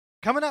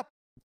Coming up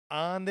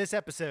on this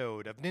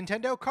episode of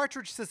Nintendo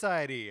Cartridge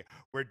Society,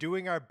 we're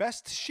doing our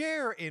best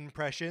share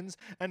impressions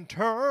and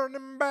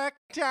turning back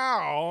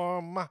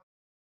time.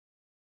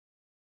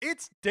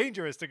 It's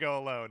dangerous to go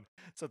alone,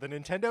 so the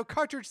Nintendo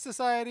Cartridge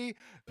Society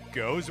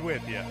goes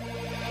with you.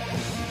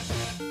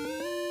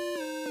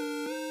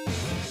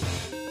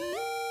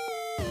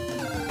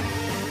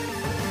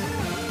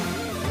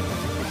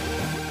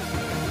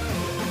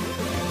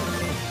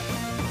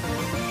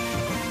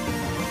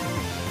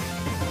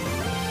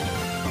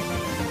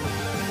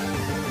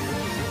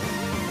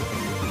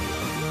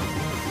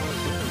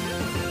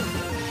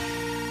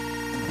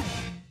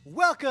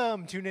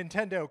 Welcome to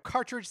Nintendo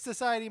Cartridge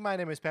Society. My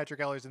name is Patrick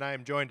Ellers, and I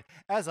am joined,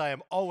 as I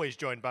am always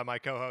joined by my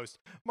co-host,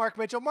 Mark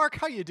Mitchell. Mark,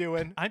 how you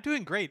doing? I'm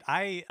doing great.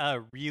 I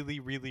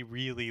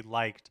really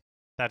liked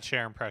that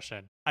share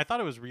impression. I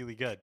thought it was really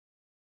good.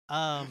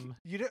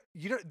 You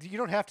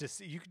don't have to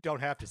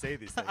say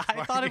these things. I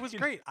Mark. thought it was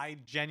great. I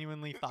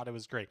genuinely thought it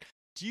was great.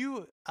 Do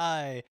you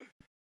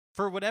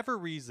for whatever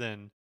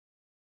reason,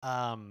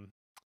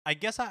 I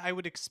guess I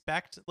would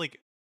expect, like,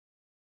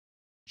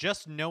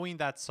 just knowing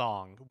that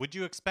song, would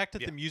you expect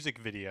that the music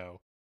video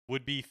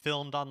would be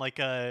filmed on like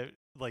a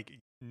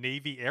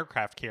Navy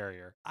aircraft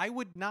carrier? I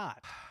would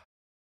not.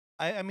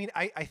 I mean,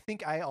 I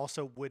think I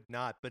also would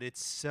not, but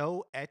it's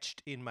so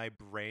etched in my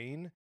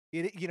brain.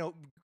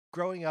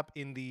 Growing up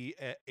in the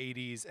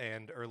 80s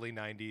and early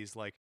 90s,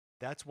 like,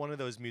 that's one of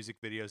those music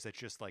videos that's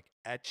just like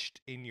etched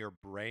in your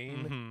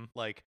brain. Mhm.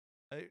 Like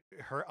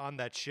her on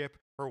that ship,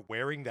 her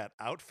wearing that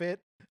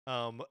outfit.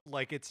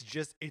 Like it's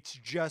just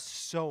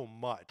so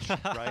much,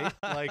 right?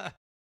 Like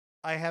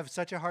I have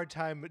such a hard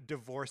time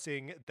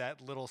divorcing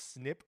that little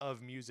snip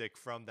of music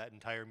from that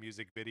entire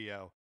music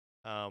video.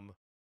 I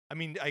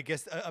mean, I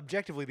guess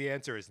objectively the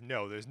answer is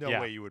no. There's no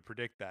way you would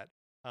predict that.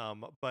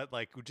 But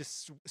like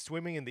just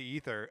swimming in the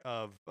ether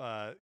of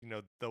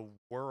the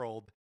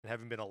world and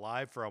having been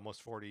alive for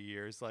almost 40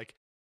 years, like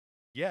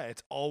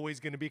it's always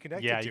going to be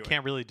connected to it. Yeah, you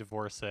can't really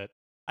divorce it.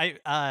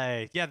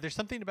 There's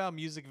something about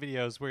music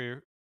videos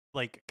where,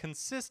 like,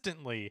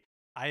 consistently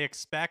I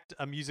expect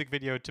a music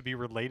video to be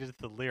related to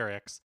the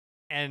lyrics,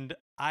 and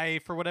I,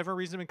 for whatever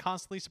reason, am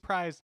constantly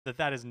surprised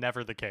that is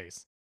never the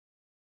case.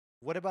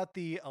 What about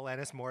the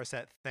Alanis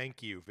Morissette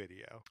 "Thank You"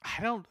 video?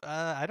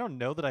 I don't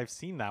know that I've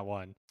seen that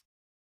one.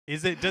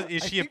 Is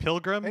she a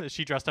pilgrim? Is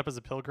she dressed up as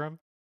a pilgrim?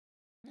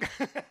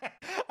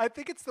 I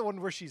think it's the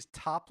one where she's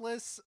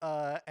topless,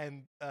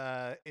 and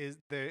is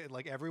the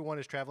like everyone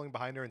is traveling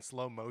behind her in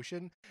slow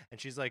motion, and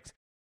she's like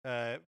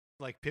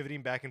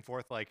pivoting back and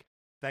forth, like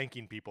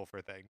thanking people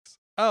for things.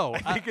 Oh,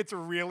 I think it's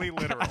really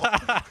literal.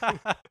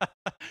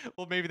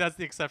 Well, maybe that's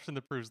the exception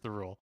that proves the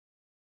rule.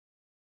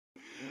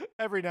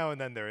 Every now and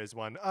then there is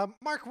one.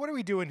 Mark, what are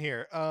we doing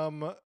here?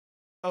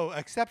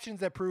 Exceptions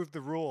that prove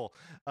the rule.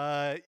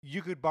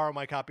 You could borrow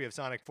my copy of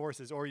Sonic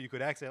Forces, or you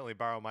could accidentally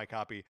borrow my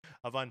copy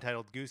of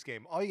Untitled Goose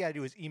Game. All you gotta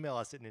do is email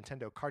us at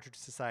Nintendo Cartridge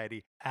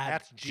Society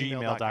at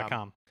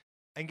gmail.com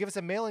and give us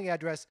a mailing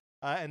address,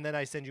 and then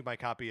I send you my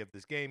copy of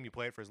this game. You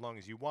play it for as long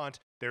as you want.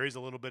 There is a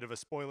little bit of a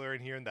spoiler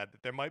in here in that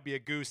there might be a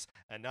goose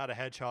and not a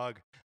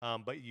hedgehog,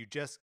 but you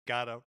just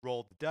gotta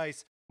roll the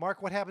dice.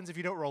 Mark, what happens if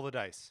you don't roll the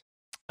dice?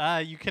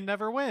 You can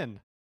never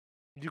win.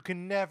 You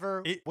can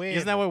never win.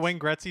 Isn't that what Wayne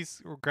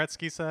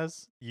Gretzky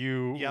says?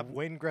 Yep,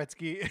 Wayne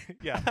Gretzky.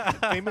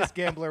 Famous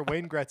gambler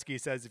Wayne Gretzky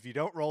says if you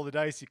don't roll the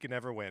dice, you can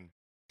never win.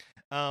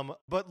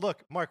 But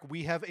look, Mark,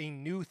 we have a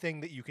new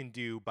thing that you can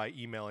do by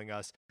emailing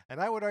us,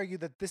 and I would argue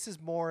that this is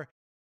more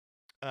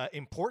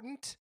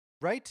important,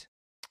 right?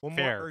 Or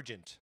Fair. more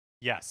urgent.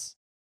 Yes.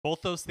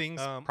 Both those things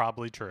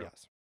probably true.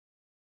 Yes.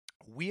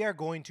 We are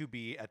going to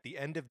be, at the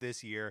end of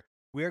this year,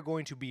 we are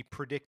going to be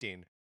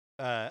predicting,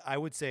 I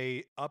would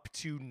say up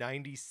to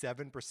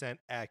 97%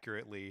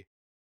 accurately,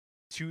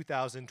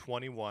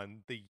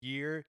 2021, the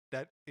year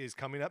that is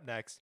coming up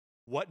next,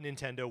 what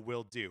Nintendo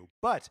will do.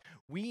 But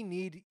we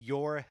need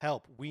your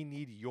help. We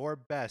need your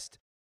best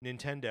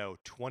Nintendo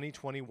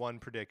 2021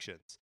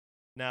 predictions.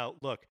 Now,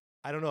 look,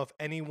 I don't know if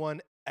anyone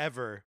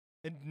ever,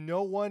 and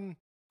no one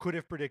could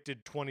have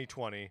predicted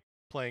 2020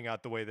 playing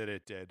out the way that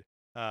it did.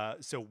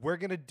 So we're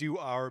going to do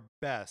our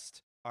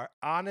best, our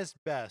honest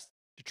best,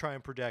 to try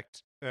and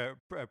predict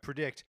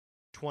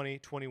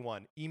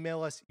 2021.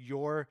 Email us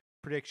your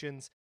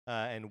predictions,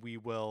 and we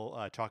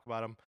will talk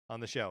about them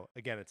on the show.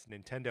 Again, it's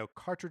Nintendo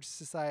Cartridge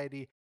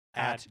Society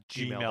at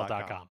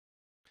gmail.com.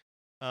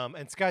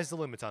 And sky's the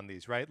limits on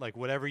these, right? Like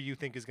whatever you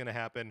think is going to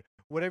happen,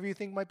 whatever you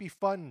think might be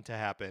fun to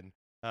happen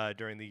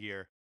during the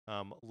year,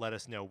 let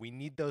us know. We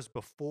need those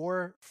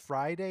before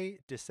Friday,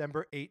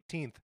 December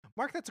 18th.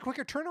 Mark, that's a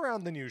quicker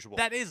turnaround than usual.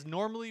 That is.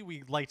 Normally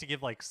we like to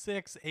give like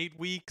 6-8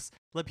 weeks,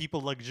 let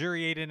people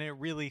luxuriate in it,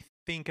 really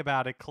think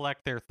about it,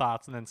 collect their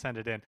thoughts, and then send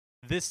it in.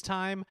 This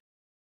time,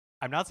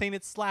 I'm not saying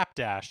it's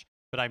slapdash,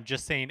 but I'm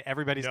just saying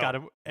everybody's got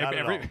to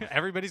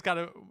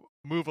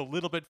move a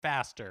little bit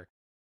faster,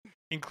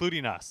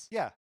 including us.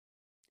 Yeah.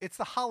 It's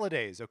the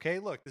holidays, okay?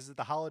 Look, this is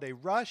the holiday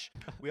rush.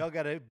 We all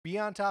got to be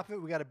on top of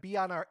it. We got to be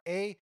on our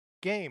A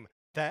game.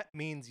 That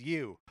means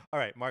you. All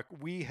right, Mark,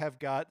 we have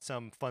got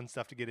some fun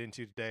stuff to get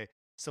into today.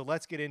 So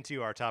let's get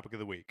into our topic of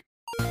the week.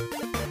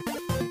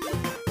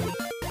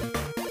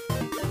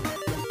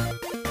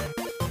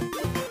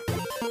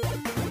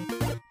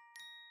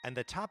 And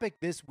the topic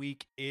this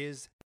week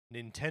is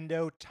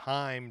Nintendo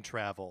time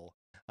travel.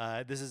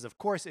 This is, of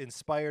course,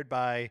 inspired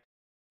by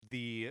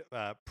the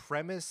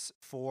premise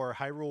for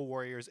Hyrule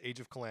Warriors: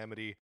 Age of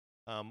Calamity,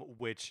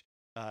 which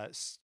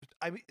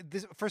I mean,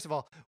 this first of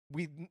all,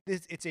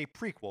 it's a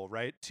prequel,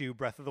 right, to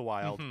Breath of the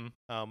Wild.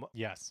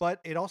 Yes. But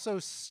it also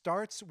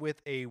starts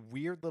with a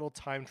weird little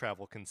time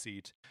travel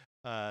conceit.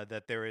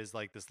 That there is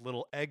like this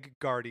little egg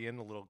guardian,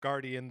 a little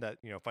guardian that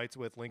fights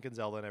with Link and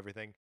Zelda and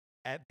everything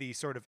at the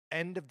sort of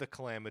end of the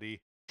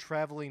calamity,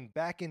 traveling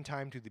back in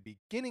time to the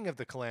beginning of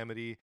the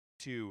calamity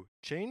to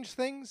change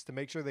things to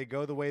make sure they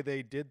go the way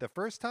they did the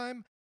first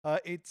time.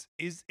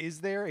 Is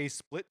there a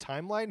split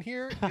timeline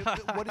here?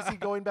 What is he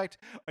going back to?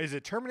 Is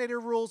it Terminator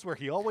rules where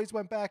he always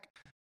went back?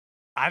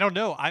 I don't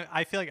know.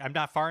 I feel like I'm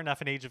not far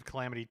enough in Age of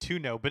Calamity to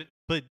know, but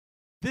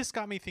this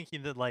got me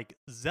thinking that like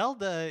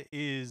Zelda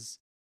is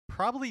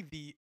probably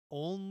the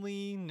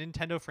only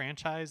Nintendo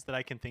franchise that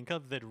I can think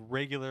of that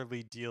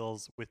regularly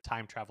deals with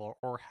time travel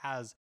or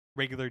has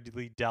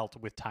regularly dealt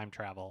with time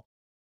travel.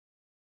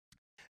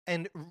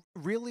 And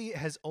really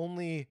has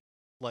only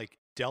like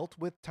dealt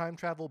with time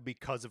travel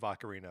because of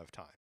Ocarina of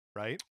Time,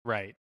 right?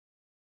 Right.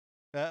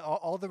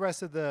 All the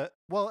rest of the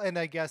and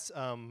I guess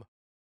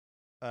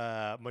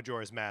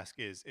Majora's Mask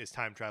is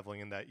time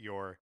traveling in that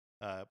you're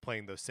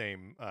playing those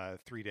same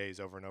 3 days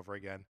over and over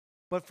again.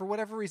 But for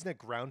whatever reason, a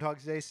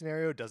Groundhog Day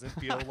scenario doesn't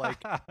feel like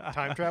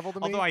time travel to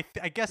me. Although I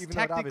guess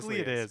technically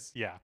it is.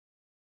 Yeah.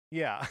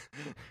 Yeah.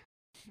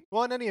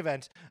 Well, in any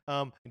event,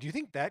 do you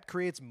think that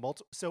creates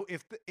multiple? So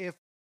if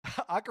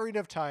Ocarina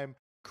of Time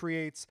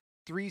creates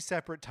 3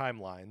 separate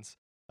timelines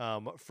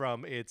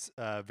from its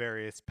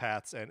various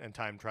paths and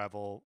time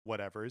travel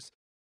whatevers,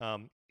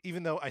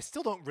 even though I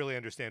still don't really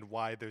understand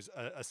why there's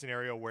a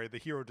scenario where the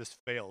hero just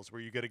fails, where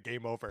you get a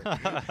game over.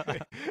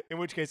 In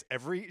which case,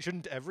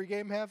 shouldn't every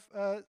game have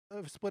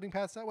splitting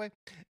paths that way?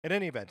 In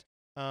any event,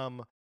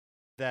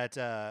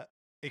 that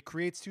it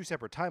creates 2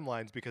 separate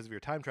timelines because of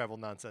your time travel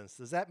nonsense.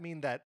 Does that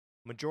mean that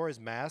Majora's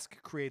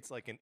Mask creates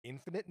like an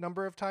infinite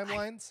number of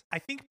timelines? I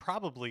think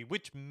probably,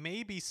 which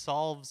maybe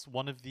solves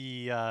one of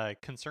the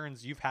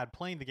concerns you've had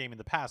playing the game in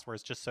the past, where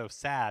it's just so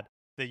sad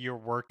that your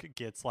work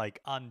gets like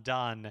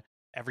undone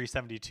every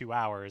 72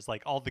 hours.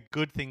 Like all the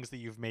good things that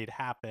you've made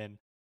happen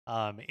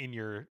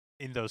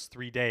in those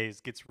 3 days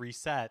gets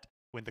reset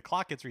when the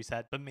clock gets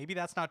reset. But maybe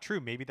that's not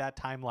true. Maybe that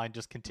timeline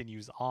just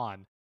continues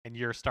on and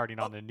you're starting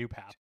on a new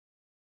path.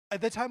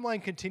 The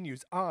timeline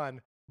continues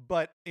on,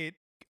 but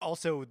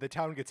also the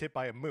town gets hit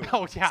by a moon.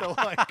 Oh yeah. So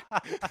like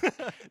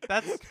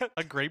that's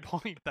a great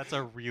point. That's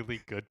a really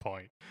good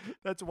point.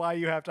 That's why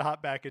you have to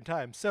hop back in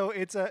time. So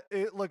it's a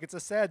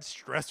sad,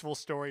 stressful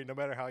story no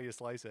matter how you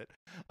slice it.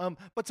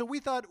 But so we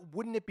thought,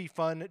 wouldn't it be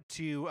fun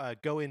to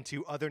go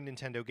into other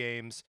Nintendo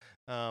games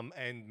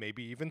and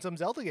maybe even some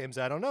Zelda games?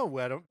 I don't know.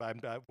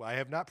 I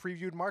have not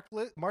previewed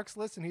Mark's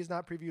list and he's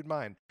not previewed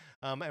mine.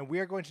 And we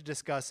are going to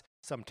discuss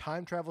some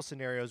time travel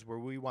scenarios where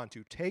we want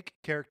to take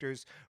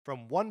characters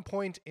from one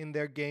point in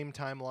their game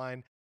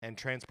timeline and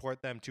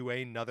transport them to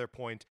another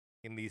point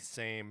in the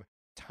same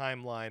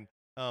timeline.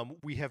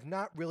 We have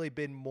not really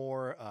been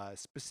more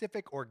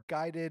specific or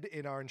guided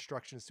in our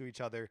instructions to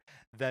each other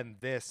than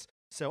this.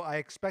 So I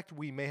expect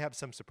we may have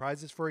some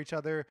surprises for each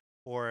other,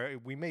 or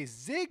we may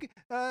zig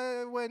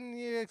when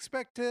you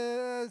expect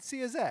to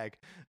see a zag.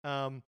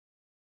 But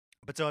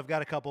so I've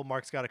got a couple,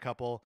 Mark's got a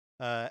couple,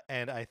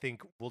 and I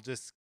think we'll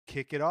just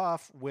kick it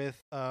off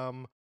with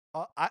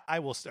I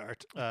will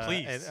start.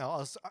 Please.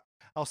 And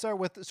I'll start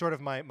with sort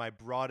of my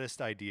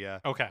broadest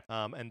idea. Okay.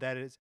 And that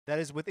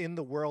is within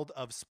the world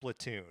of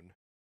Splatoon.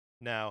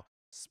 Now,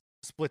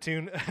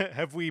 Splatoon,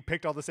 have we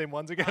picked all the same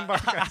ones again,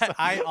 Mark?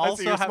 I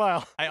also have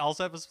smile. I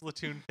also have a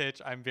Splatoon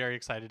pitch. I'm very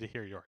excited to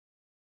hear yours.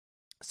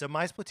 So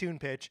my Splatoon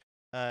pitch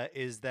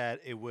is that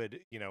it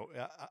would,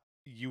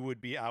 you would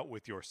be out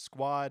with your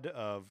squad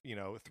of,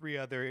 3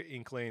 other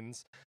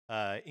Inklings,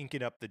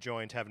 inking up the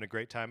joint, having a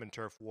great time in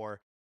Turf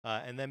War,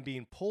 and then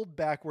being pulled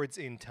backwards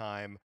in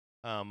time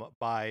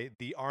by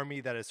the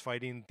army that is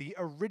fighting the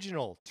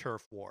original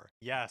Turf War.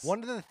 Yes.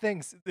 One of the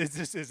things is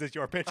this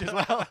your pitch as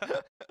well?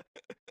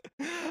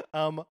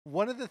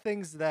 One of the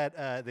things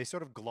that they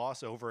sort of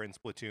gloss over in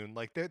Splatoon,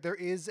 like there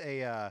is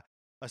a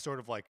sort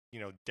of like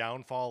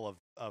downfall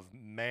of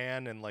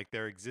man and like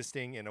they're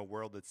existing in a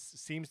world that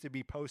seems to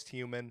be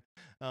post-human.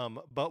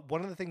 But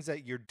one of the things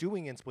that you're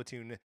doing in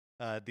Splatoon,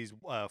 these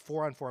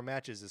 4-on-4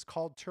 matches, is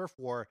called Turf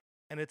War,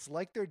 and it's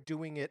like they're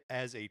doing it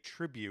as a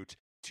tribute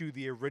to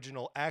the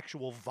original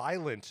actual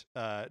violent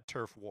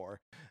Turf War.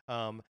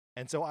 And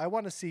so I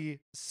want to see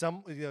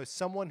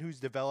someone who's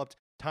developed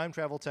time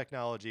travel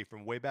technology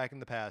from way back in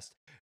the past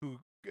who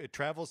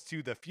travels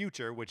to the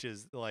future, which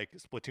is like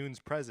Splatoon's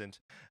present,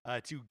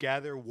 to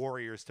gather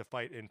warriors to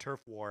fight in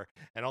turf war.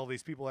 And all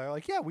these people are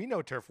like, yeah, we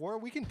know turf war,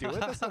 we can do it,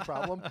 that's no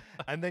problem.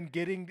 And then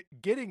getting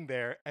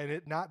there and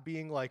it not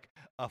being like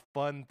a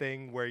fun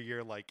thing where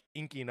you're like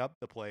inking up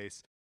the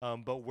place,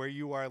 but where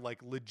you are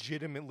like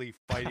legitimately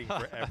fighting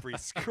for every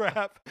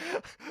scrap.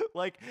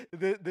 Like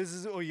this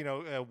is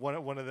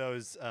one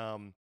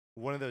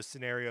of those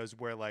scenarios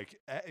where like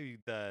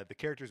the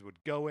characters would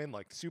go in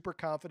like super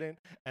confident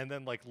and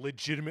then like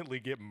legitimately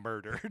get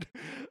murdered.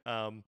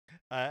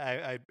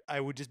 I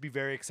would just be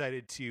very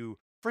excited to.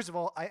 First of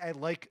all, I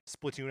like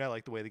Splatoon. I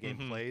like the way the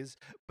game plays,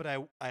 but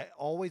I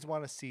always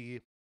want to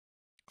see,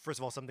 first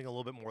of all, something a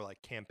little bit more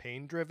like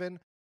campaign driven,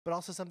 but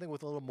also something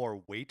with a little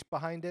more weight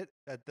behind it.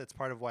 That's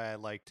part of why I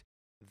liked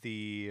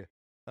the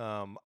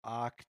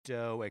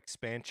Octo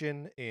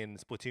expansion in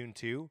Splatoon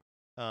 2.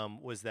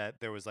 Was that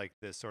there was like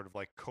this sort of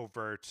like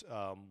covert,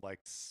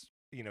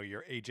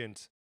 your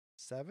Agent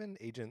 7,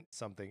 Agent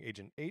something,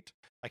 Agent 8,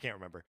 I can't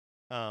remember.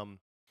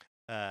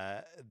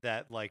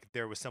 That like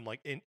there was some like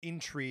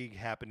intrigue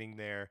happening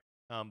there.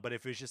 But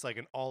if it's just like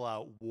an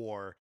all-out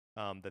war,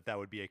 that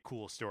would be a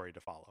cool story to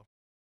follow.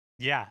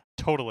 Yeah,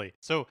 totally.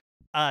 So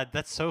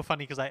that's so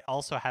funny because I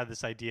also had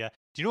this idea.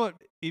 Do you know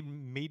what it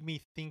made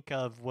me think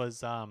of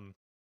was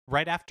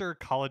right after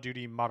Call of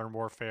Duty Modern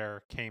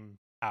Warfare came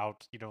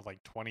out,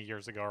 like 20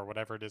 years ago or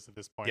whatever it is at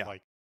this point,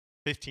 like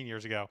 15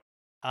 years ago.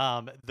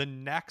 The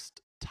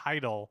next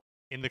title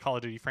in the Call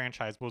of Duty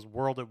franchise was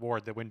World at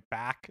War, that went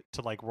back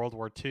to like World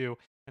War II.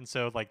 And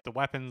so like the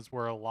weapons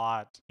were a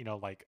lot,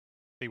 like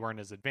they weren't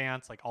as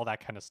advanced, like all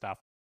that kind of stuff.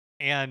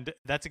 And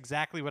that's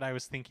exactly what I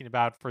was thinking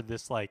about for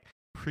this like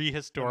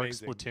prehistoric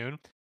Splatoon.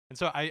 And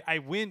so I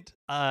went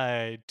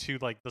to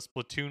like the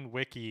Splatoon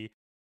wiki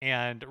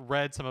and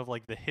read some of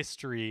like the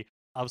history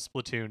of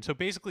Splatoon. So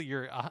basically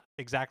you're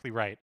exactly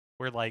right.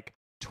 Where like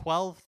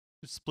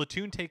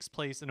Splatoon takes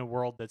place in a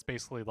world that's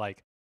basically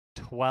like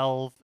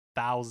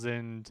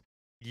 12,000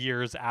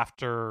 years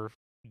after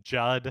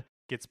Judd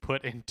gets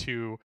put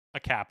into a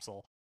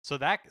capsule. So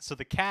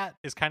the cat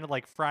is kind of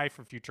like Fry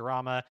from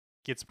Futurama,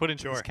 gets put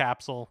into this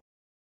capsule.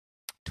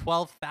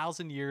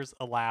 12,000 years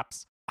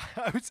elapse.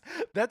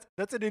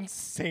 That's an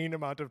insane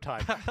amount of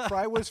time.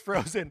 Fry was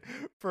frozen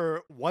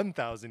for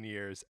 1,000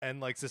 years, and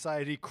like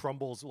society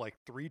crumbles like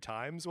 3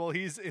 times while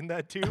he's in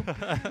that tube.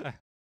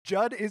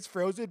 Judd is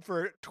frozen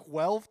for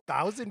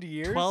 12,000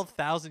 years.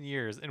 12,000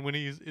 years, and when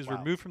he is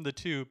removed from the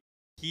tube,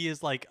 he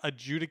is like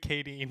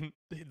adjudicating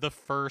the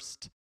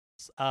first.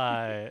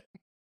 What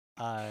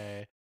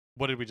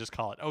did we just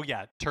call it? Oh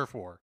yeah, turf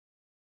war.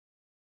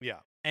 Yeah,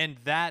 and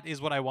that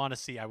is what I want to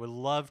see. I would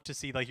love to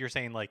see, like you're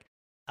saying, like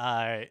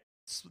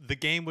the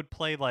game would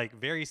play like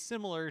very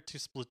similar to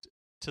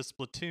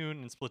Splatoon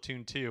and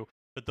Splatoon 2,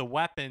 but the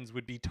weapons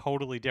would be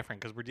totally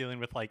different because we're dealing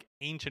with like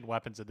ancient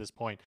weapons at this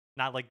point,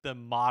 not like the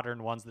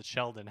modern ones that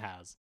Sheldon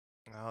has.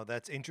 Oh,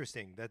 that's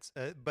interesting. That's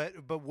but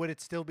would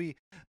it still be?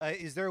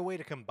 Is there a way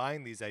to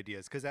combine these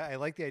ideas? Because I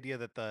like the idea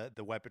that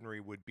the weaponry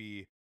would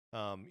be,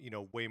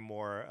 way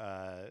more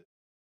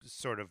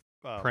sort of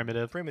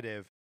primitive.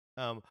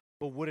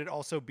 But would it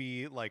also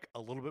be like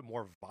a little bit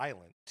more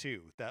violent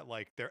too? That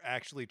like they're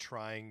actually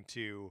trying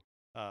to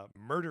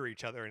murder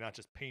each other and not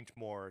just paint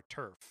more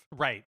turf.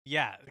 Right.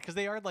 Yeah, because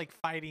they are like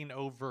fighting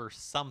over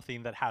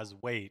something that has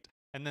weight,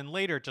 and then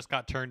later it just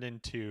got turned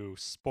into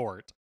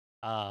sport.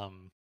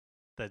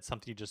 That's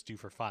something you just do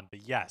for fun.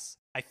 But yes,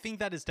 I think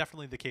that is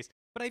definitely the case.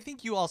 But I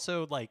think you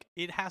also like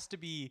it has to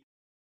be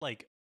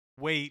like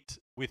weight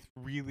with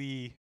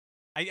really.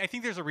 I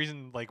think there's a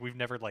reason like we've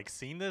never like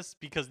seen this,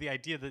 because the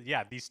idea that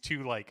these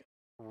two like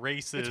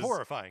races, it's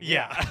horrifying.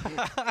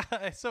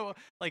 Yeah. So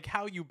like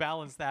how you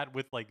balance that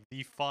with like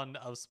the fun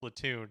of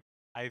Splatoon,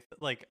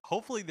 like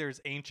hopefully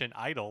there's ancient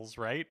idols,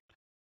 right?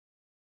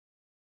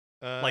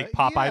 Like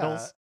pop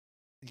idols.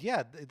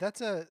 Yeah,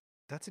 that's an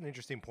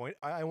interesting point.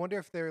 I wonder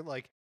if they're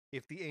like,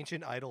 if the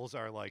ancient idols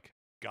are like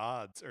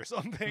gods or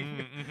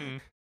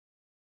something.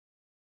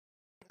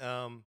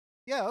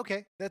 Yeah,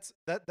 okay, that's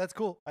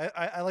cool.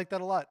 I like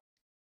that a lot.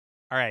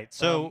 All right,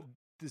 so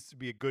this would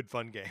be a good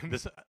fun game.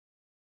 This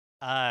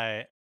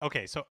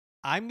okay, so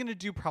I'm gonna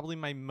do probably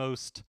my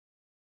most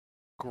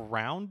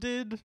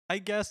grounded, I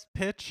guess,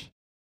 pitch,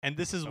 and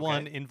this is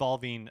one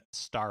involving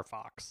Star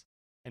Fox.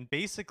 And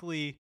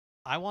basically,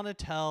 I want to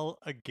tell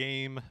a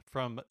game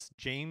from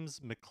James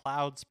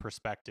McLeod's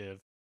perspective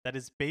that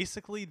is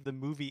basically the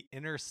movie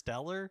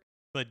Interstellar,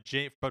 but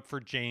for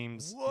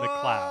James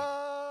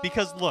McLeod.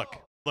 Because look,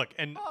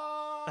 and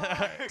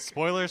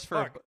spoilers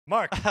for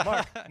Mark.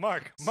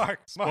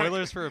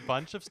 Spoilers for a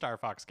bunch of Star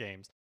Fox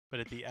games, but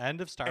at the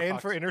end of Star Fox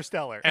and for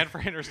Interstellar,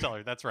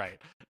 that's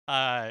right.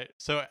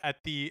 So at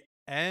the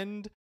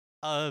end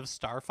of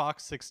Star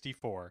Fox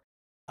 64,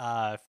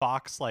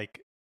 Fox like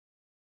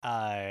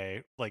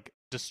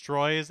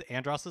destroys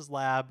Andross's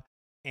lab,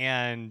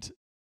 and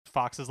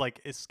Fox is like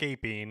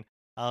escaping.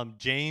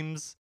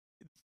 James,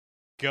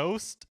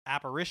 ghost,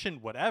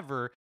 apparition,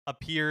 whatever,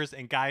 appears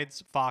and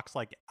guides Fox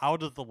like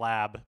out of the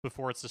lab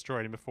before it's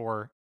destroyed and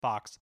before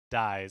Fox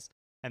dies.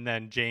 and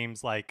then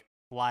James like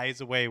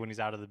flies away when he's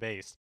out of the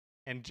base.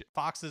 And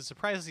Fox is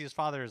surprised to see his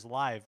father is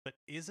alive, but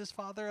is his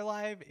father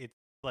alive? It's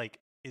like,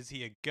 is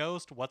he a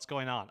ghost? What's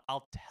going on?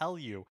 I'll tell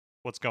you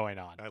what's going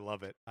on. I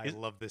love it. I Is-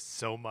 love this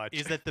so much.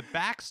 Is that the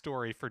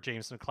backstory for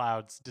James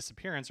McCloud's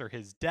disappearance or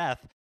his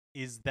death?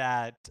 Is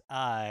that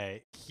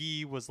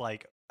he was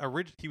like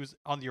he was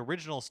on the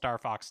original Star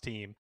Fox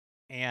team,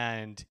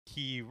 and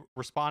he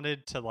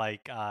responded to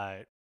like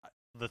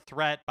the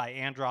threat by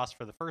Andros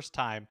for the first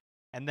time,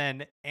 and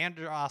then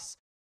Andros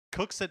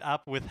cooks it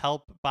up with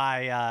help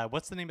by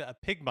what's the name of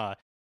Pigma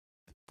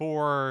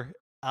for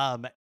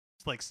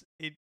like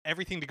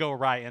everything to go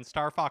awry, and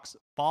Star Fox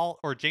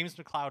James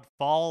McCloud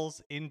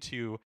falls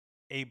into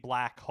a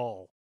black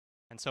hole.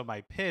 And so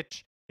my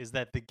pitch is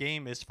that the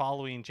game is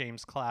following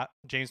James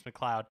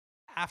McCloud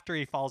after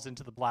he falls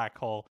into the black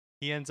hole.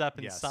 He ends up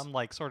in some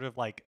like sort of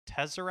like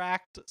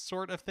Tesseract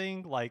sort of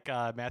thing, like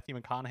Matthew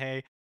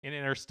McConaughey in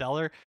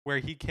Interstellar,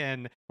 where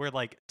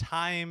like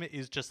time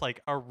is just like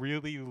a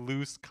really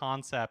loose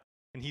concept,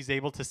 and he's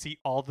able to see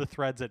all the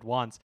threads at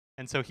once.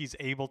 And so he's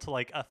able to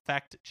like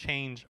affect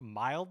change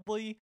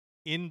mildly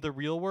in the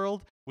real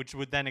world, which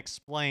would then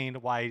explain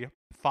why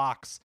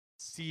Fox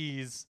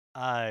sees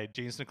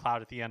James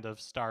McCloud at the end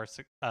of Star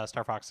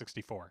Fox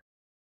 64.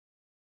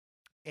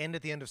 And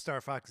at the end of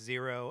Star Fox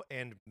Zero,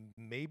 and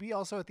maybe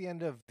also at the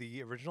end of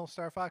the original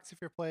Star Fox if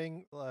you're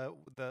playing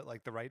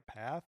the right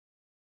path.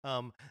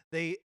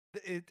 The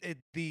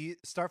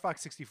Star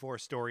Fox 64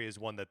 story is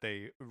one that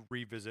they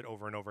revisit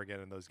over and over again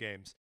in those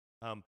games.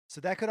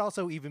 So that could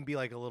also even be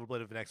like a little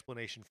bit of an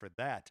explanation for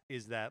that,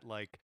 is that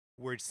like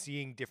we're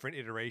seeing different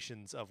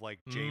iterations of like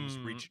James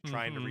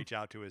trying to reach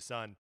out to his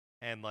son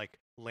and like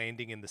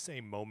landing in the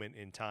same moment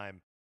in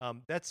time.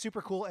 That's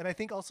super cool. And I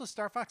think also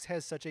Star Fox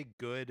has such a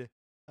good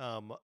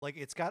like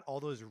it's got all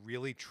those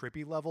really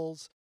trippy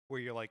levels where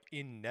you're like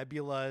in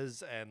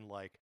nebulas and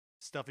like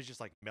stuff is just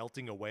like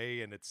melting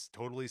away and it's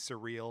totally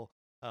surreal.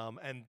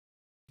 And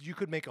you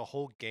could make a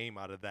whole game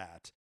out of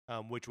that,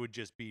 which would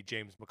just be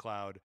James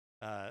McCloud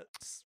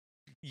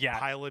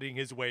piloting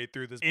his way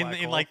through this black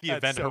hole. In like the That's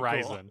Event so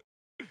Horizon.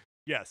 Cool.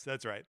 Yes,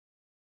 that's right.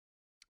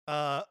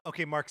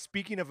 Okay, Mark,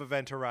 speaking of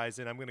Event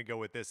Horizon, I'm going to go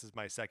with this as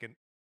my second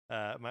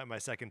my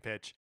second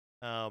pitch.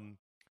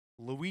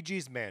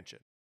 Luigi's Mansion.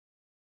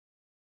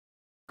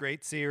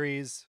 Great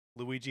series,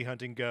 Luigi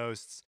hunting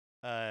ghosts.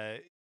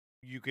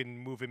 You can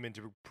move him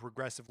into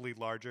progressively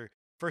larger.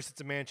 First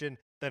it's a mansion,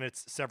 then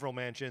it's several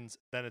mansions,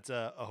 then it's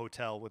a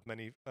hotel with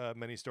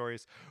many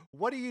stories.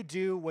 What do you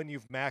do when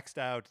you've maxed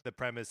out the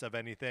premise of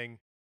anything?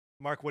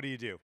 Mark, what do you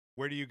do?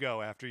 Where do you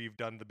go after you've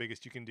done the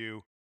biggest you can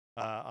do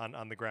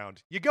on the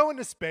ground? You go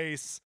into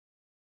space.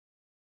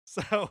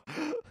 So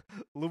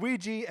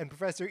Luigi and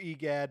Professor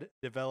Egad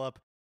develop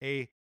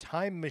a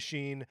time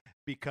machine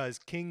because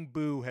King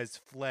Boo has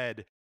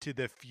fled to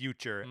the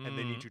future, and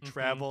they need to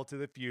travel to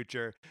the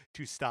future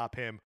to stop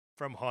him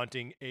from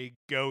haunting a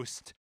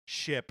ghost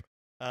ship.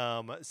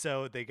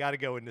 So they got to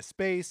go into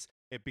space.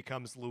 It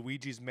becomes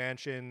Luigi's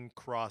Mansion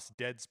cross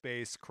Dead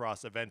Space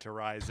cross Event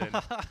Horizon,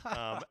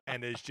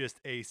 and is just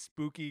a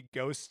spooky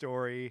ghost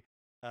story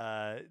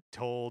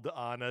told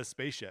on a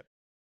spaceship.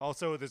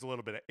 Also, there's a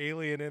little bit of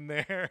Alien in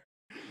there,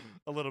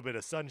 a little bit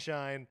of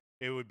Sunshine.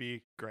 It would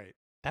be great.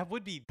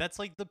 That's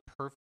like the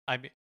perfect. I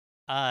mean,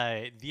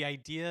 the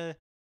idea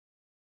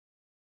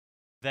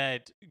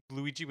that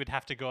Luigi would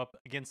have to go up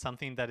against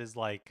something that is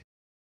like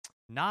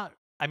not.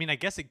 I mean, I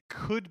guess it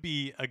could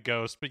be a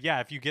ghost, but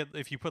yeah,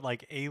 if you put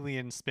like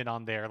alien spin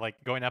on there,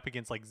 like going up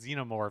against like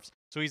xenomorphs,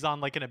 so he's on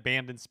like an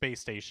abandoned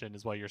space station,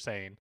 is what you're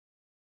saying.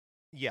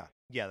 Yeah,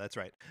 that's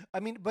right. I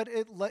mean, but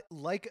it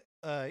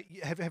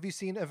have you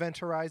seen Event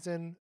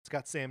Horizon? It's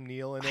got Sam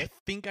Neill in it. I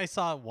think I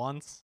saw it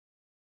once.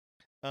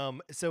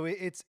 So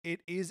it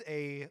is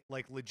a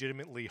like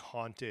legitimately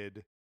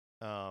haunted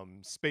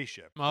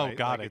spaceship. Oh, right?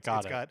 got like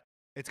it.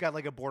 It's got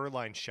like a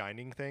borderline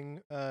Shining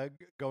thing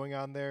going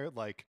on there.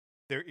 Like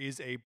there is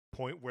a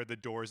point where the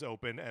doors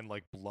open and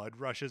like blood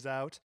rushes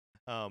out.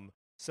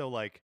 So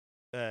like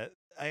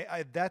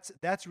I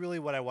that's really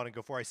what I want to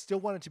go for. I still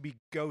want it to be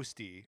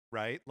ghosty,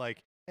 right?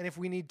 Like, and if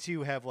we need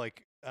to have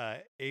like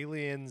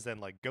aliens and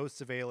like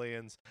ghosts of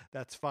aliens,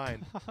 that's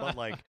fine. But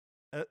like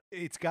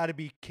it's got to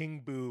be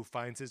King Boo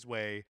finds his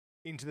way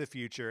into the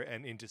future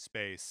and into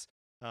space.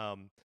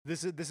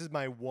 This is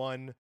my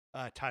one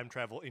time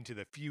travel into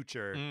the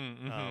future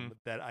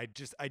that I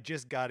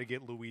just got to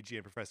get Luigi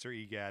and Professor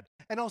Egad.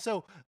 And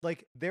also,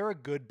 like, they're a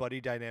good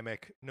buddy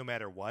dynamic no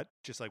matter what,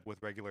 just like with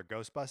regular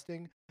ghost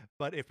busting.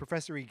 But if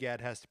Professor Egad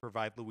has to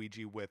provide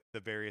Luigi with the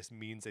various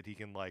means that he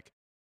can like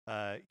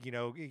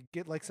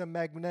get like some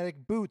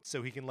magnetic boots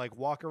so he can like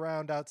walk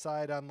around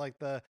outside on like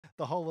the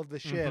hull of the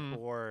ship,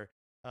 or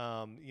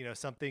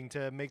something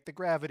to make the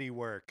gravity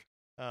work.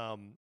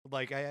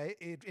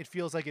 It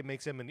feels like it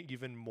makes him an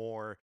even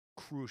more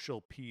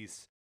crucial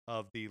piece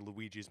of the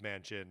Luigi's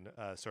Mansion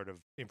sort of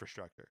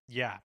infrastructure.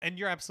 Yeah, and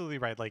you're absolutely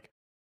right. Like,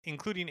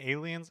 including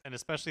aliens and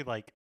especially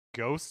like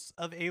ghosts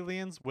of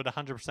aliens would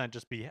 100%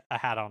 just be a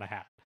hat on a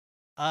hat.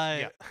 Uh,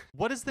 Yeah.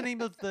 what is the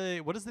name of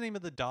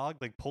the dog?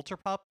 Like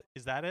Polterpup?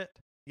 Is that it?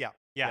 Yeah.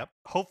 Yeah. Yep.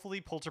 Hopefully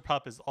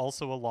Polterpup is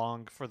also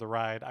along for the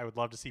ride. I would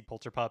love to see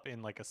Polterpup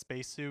in like a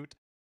spacesuit.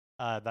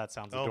 That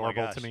sounds Oh my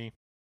adorable to gosh. me.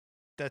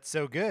 That's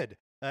so good.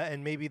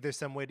 And maybe there's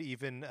some way to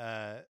even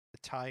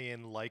tie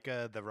in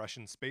Laika, the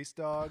Russian space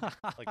dog.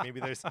 Like maybe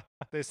there's some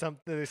It's a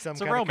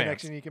kind of romance.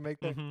 connection you can make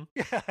there. Hmm.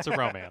 Yeah. It's a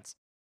romance.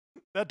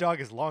 That dog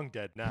is long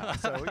dead now.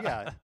 So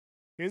yeah,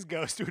 his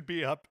ghost would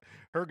be up.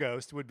 Her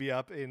ghost would be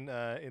up in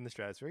the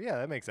stratosphere. Yeah,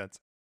 that makes sense.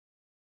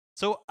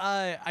 So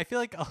I feel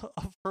like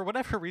for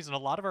whatever reason, a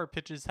lot of our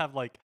pitches have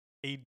like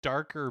a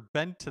darker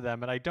bent to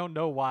them, and I don't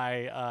know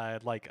why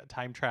like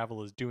time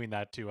travel is doing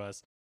that to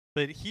us.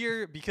 But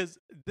here, because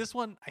this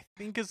one I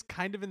think is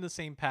kind of in the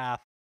same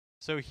path.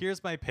 So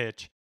here's my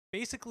pitch.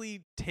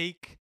 Basically,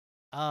 take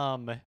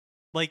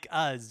like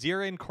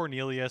Zira and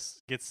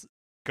Cornelius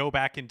go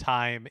back in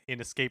time in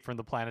Escape from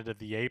the Planet of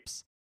the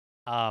Apes.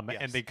 And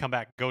Yes. they come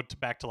back,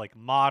 back to like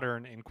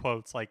modern in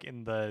quotes, like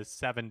in the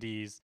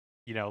 70s,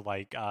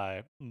 like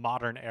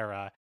modern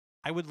era.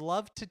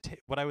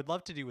 What I would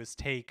love to do is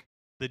take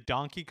the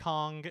Donkey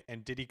Kong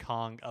and Diddy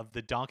Kong of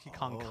the Donkey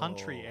Kong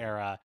Country Oh,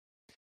 era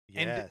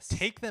and yes.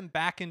 take them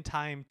back in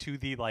time to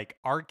the like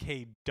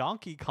arcade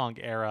Donkey Kong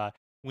era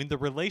when the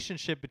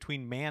relationship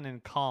between man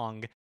and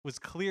Kong was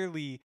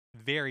clearly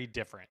very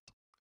different.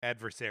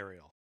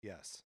 Adversarial.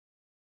 Yes.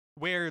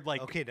 Where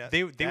like Okay, now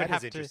they would that have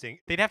is to interesting.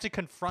 they'd have to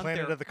confront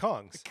Planet their of the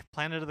Kongs.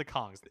 Planet of the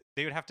Kongs.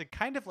 They would have to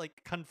kind of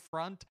like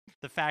confront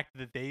the fact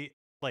that they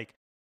like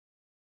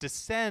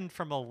descend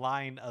from a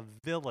line of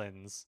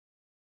villains,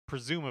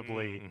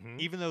 presumably, Mm-hmm.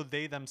 even though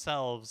they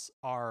themselves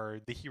are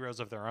the heroes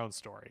of their own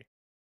story.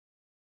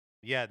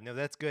 Yeah, no,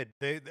 that's good.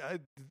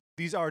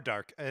 These are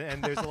dark,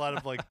 and there's a lot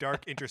of like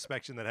dark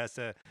introspection that has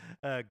to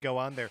go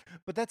on there.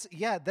 But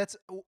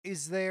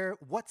is there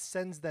what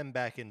sends them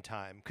back in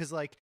time? Because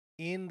like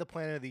in the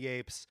Planet of the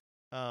Apes,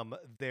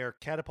 they're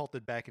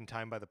catapulted back in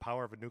time by the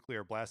power of a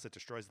nuclear blast that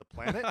destroys the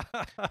planet,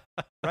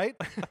 right?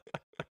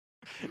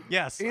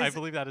 Yes, I Is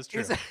believe that is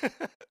true. is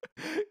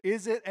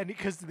is it? And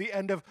because the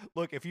end of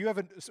look, if you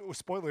haven't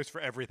spoilers for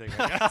everything,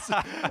 I guess.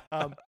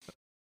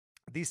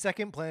 The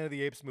second Planet of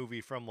the Apes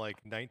movie from like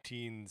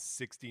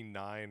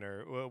 1969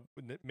 or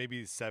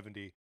maybe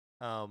 70,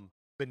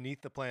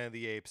 Beneath the Planet of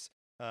the Apes,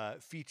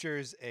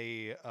 features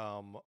a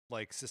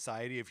like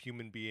society of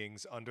human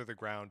beings under the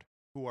ground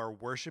who are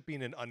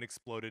worshiping an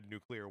unexploded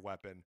nuclear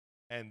weapon.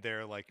 And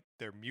they're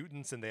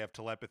mutants and they have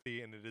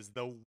telepathy, and it is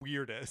the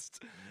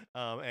weirdest,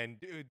 and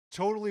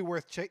totally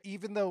worth check.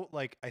 Even though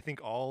like I think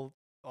all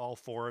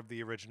four of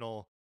the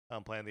original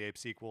Planet of the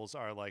Apes sequels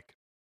are like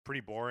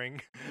pretty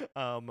boring.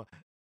 um,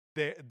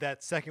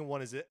 that second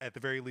one is at the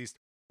very least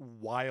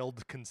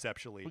wild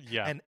conceptually,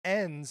 Yeah. and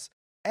ends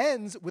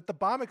with the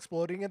bomb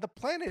exploding and the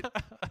planet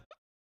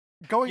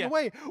going Yeah.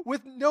 away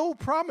with no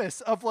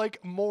promise of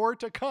like more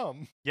to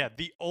come. Yeah,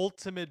 the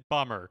ultimate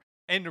bummer.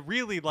 And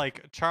really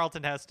like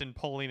Charlton Heston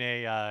pulling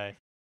a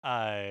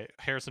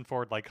Harrison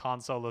Ford like Han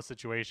Solo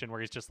situation where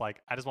he's just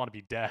like, I just want to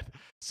be dead.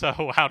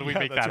 So how do we Yeah,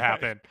 make that's that right.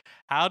 happen?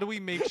 How do we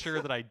make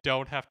sure that I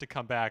don't have to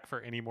come back for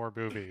any more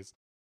movies?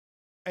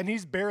 And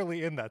he's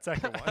barely in that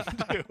second one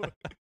too.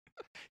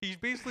 He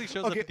basically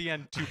shows up Okay. at the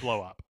end to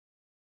blow up.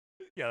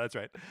 Yeah, that's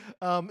right.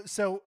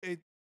 So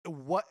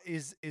what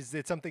is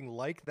it something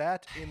like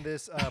that in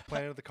this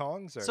Planet of the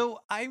Kongs? Or?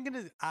 So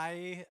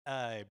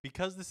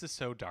because this is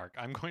so dark,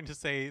 I'm going to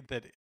say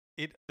that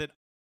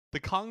the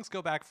Kongs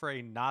go back for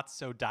a not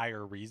so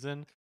dire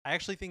reason. I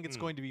actually think it's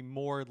going to be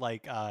more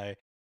like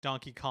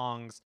Donkey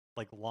Kong's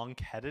like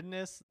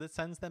long-headedness that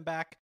sends them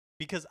back,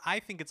 because I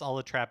think it's all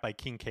a trap by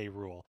King K.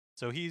 Rool.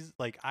 So he's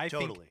like, I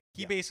think Totally,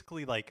 he yeah.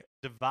 basically like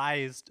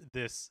devised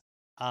this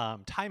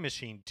time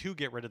machine to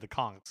get rid of the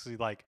Kongs. So he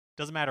like,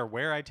 doesn't matter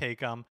where I take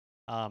them,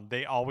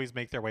 they always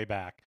make their way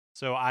back.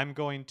 So I'm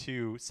going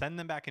to send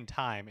them back in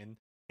time,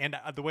 and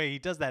the way he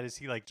does that is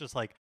he like just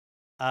like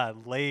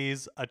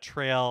lays a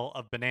trail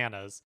of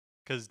bananas,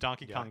 because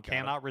Donkey Yeah, Kong got 'em.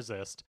 cannot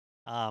resist,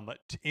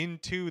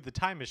 into the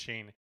time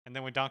machine. And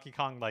then when Donkey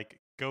Kong like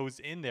goes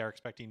in there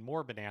expecting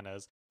more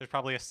bananas, there's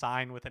probably a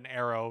sign with an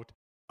arrow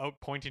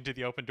pointing to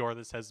the open door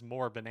that says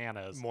more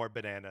bananas. More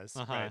bananas,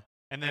 Uh-huh. right?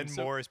 And then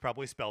More is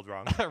probably spelled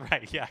wrong.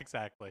 right, yeah,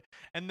 exactly.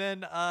 And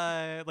then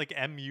like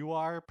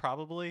MUR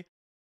probably.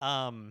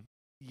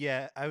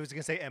 Yeah, I was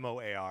gonna say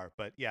MOAR,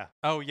 but yeah,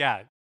 Oh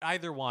yeah,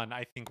 either one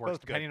I think works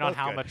Both good, depending on both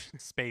how good. much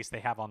space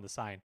they have on the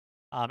sign,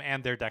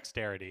 and their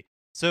dexterity.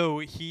 So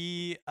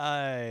he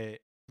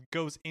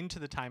goes into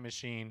the time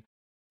machine.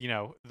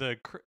 The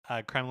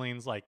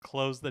Kremlins like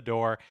close the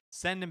door,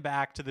 send him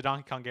back to the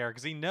Donkey Kong era,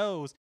 because he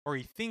knows, or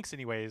he thinks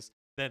anyways,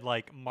 that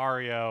like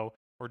Mario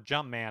or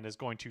Jumpman is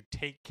going to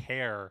take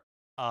care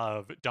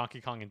of Donkey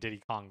Kong and Diddy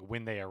Kong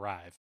when they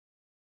arrive.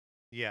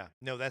 Yeah,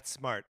 no, that's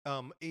smart.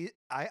 I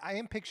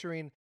am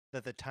picturing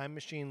that the time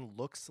machine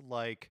looks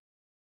like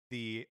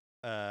the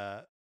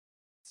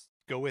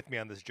go with me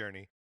on this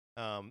journey.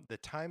 The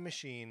time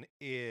machine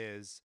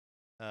is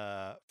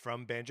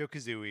from Banjo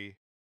Kazooie,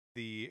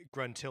 the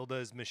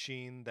Gruntilda's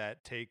machine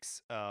that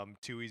takes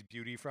Tui's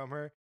beauty from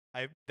her.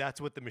 That's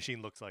what the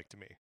machine looks like to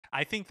me.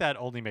 I think that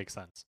only makes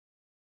sense.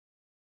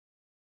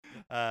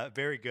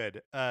 Very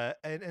good.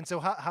 And so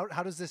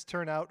how does this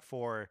turn out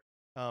for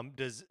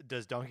does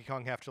Donkey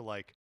Kong have to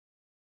like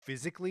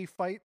physically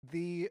fight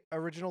the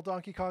original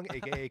Donkey Kong,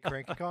 aka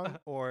Cranky Kong,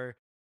 or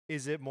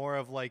is it more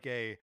of like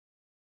a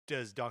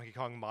does Donkey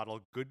Kong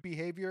model good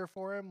behavior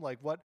for him? Like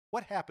what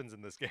happens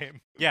in this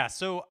game? Yeah,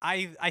 so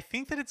I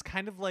think that it's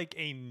kind of like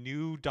a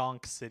new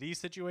Donk City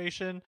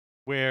situation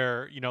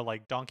where,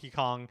 like Donkey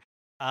Kong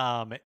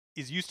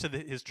is used to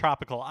his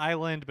tropical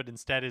island, but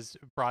instead is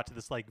brought to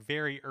this like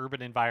very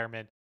urban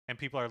environment, and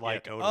people are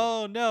like, totally.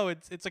 "Oh no,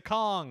 it's a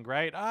Kong,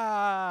 right?"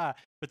 Ah.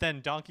 But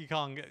then Donkey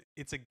Kong,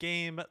 it's a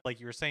game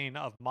like you were saying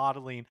of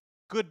modeling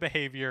good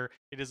behavior.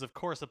 It is of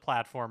course a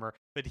platformer,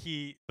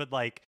 but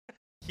like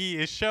he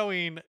is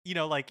showing,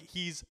 like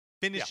he's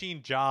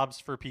finishing jobs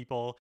for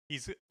people.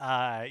 He's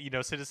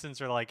citizens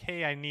are like,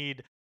 "Hey, I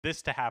need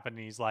this to happen."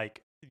 And he's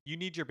like, "You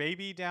need your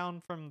baby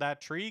down from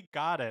that tree?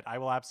 Got it. I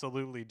will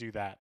absolutely do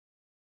that."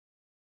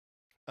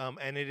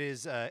 And it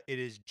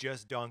is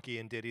just Donkey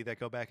and Diddy that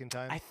go back in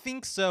time. I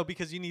think so,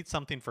 because you need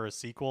something for a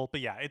sequel. But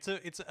yeah, it's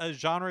a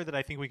genre that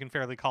I think we can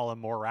fairly call a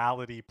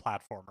morality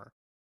platformer.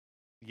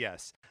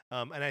 Yes.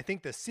 And I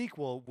think the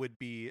sequel would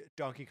be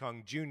Donkey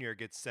Kong Jr.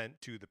 gets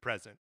sent to the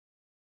present.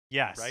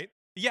 Yes. Right?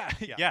 Yeah,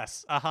 Yeah.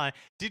 yes.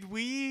 Did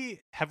we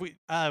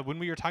when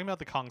we were talking about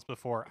the Kongs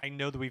before, I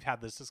know that we've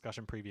had this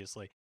discussion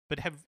previously, but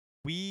have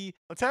we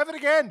Let's have it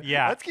again.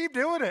 Yeah. Let's keep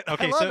doing it.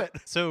 Okay, I love it.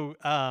 So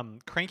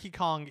Cranky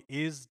Kong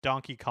is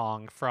Donkey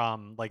Kong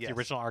from like the Yes.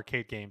 original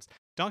arcade games.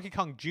 Donkey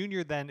Kong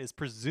Jr. then is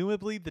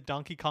presumably the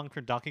Donkey Kong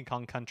from Donkey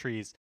Kong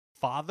Country's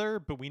father,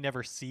 but we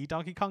never see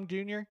Donkey Kong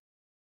Jr.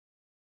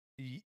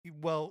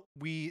 Well,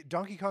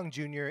 Donkey Kong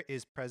Jr.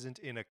 is present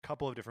in a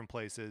couple of different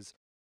places.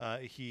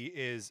 He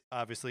is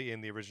obviously in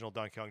the original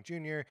Donkey Kong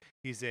Jr.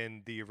 He's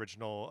in the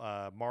original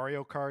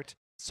Mario Kart.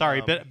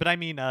 Sorry, but I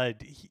mean,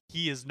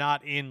 he is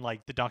not in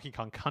like the Donkey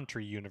Kong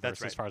Country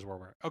universe right. as far as we're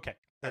aware. Okay,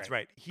 That's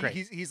right.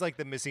 He's like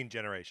the missing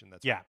generation.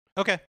 That's yeah. Right.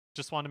 Okay,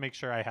 just wanted to make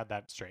sure I had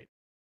that straight.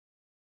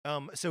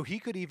 So he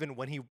could even,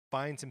 when he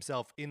finds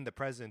himself in the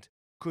present,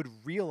 could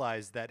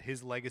realize that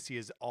his legacy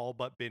has all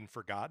but been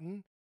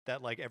forgotten.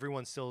 That like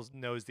everyone still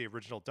knows the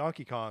original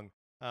Donkey Kong,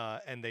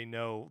 and they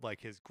know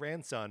like his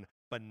grandson,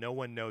 but no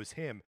one knows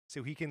him.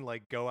 So he can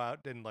like go out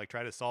and like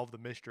try to solve the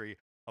mystery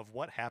of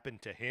what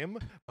happened to him.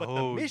 But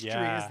the mystery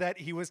is that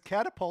he was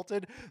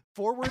catapulted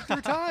forward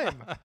through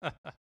time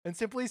and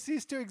simply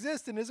ceased to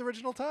exist in his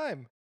original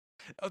time.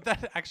 Oh,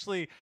 that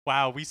actually,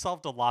 wow, we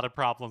solved a lot of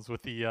problems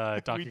with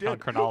the Donkey Kong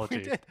chronology.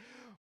 We did.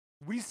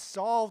 We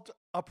solved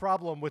a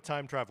problem with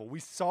time travel. We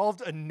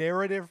solved a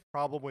narrative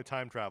problem with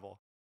time travel.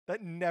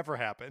 That never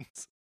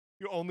happens.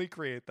 You only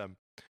create them.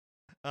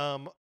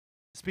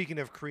 Speaking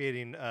of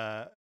creating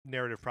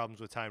narrative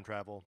problems with time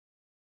travel,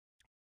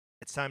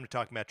 it's time to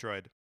talk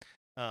Metroid.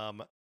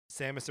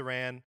 Samus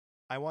Aran,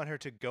 I want her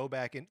to go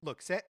back and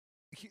look.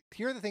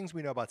 Here are the things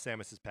we know about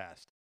Samus's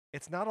past.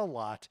 It's not a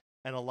lot,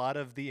 and a lot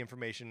of the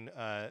information,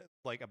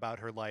 like about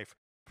her life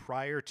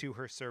prior to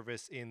her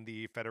service in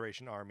the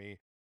Federation Army,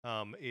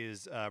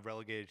 is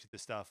relegated to the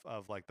stuff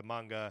of like the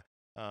manga,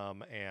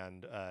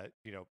 and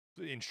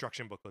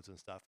instruction booklets and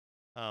stuff.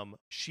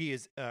 She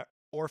is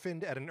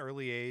orphaned at an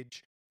early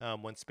age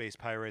when space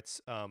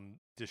pirates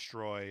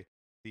destroy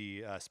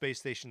the space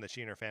station that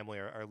she and her family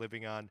are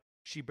living on.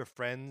 She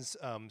befriends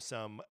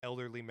some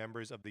elderly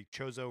members of the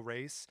Chozo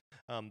race,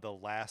 the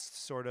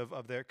last sort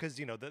of their, because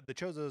the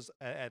Chozos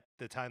at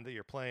the time that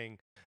you're playing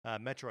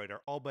Metroid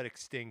are all but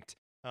extinct,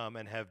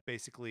 and have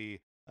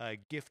basically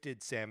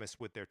gifted Samus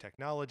with their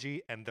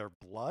technology and their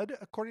blood,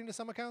 according to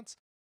some accounts.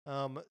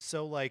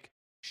 So like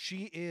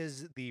she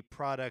is the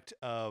product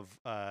of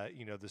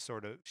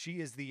she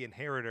is the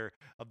inheritor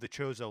of the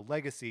Chozo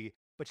legacy,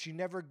 but she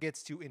never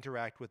gets to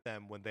interact with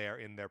them when they are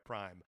in their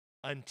prime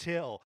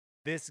until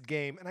this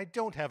game. And I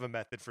don't have a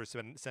method for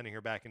sending her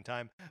back in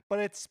time, but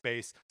it's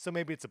space, so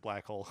maybe it's a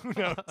black hole. Who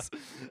knows?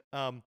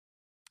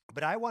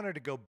 But I want her to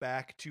go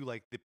back to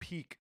like the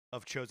peak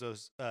of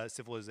Chozo's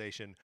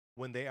civilization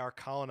when they are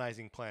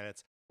colonizing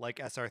planets like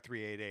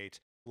SR388,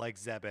 like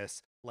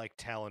Zebes, like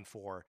Talon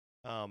 4,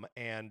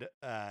 and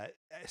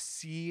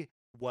see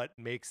what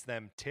makes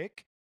them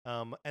tick.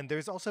 And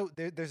there's also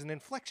there's an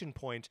inflection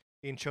point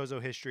in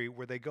Chozo history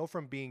where they go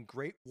from being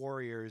great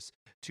warriors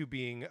to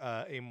being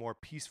a more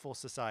peaceful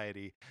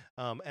society.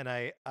 And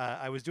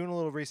I was doing a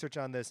little research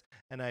on this,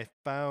 and I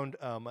found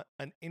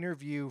an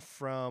interview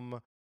from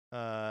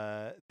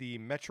the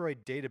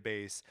Metroid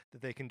database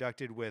that they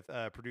conducted with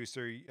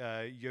producer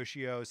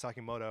Yoshio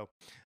Sakimoto.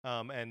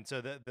 And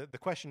so the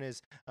question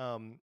is,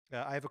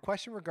 I have a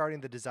question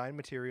regarding the design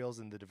materials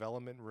in the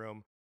development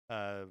room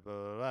blah,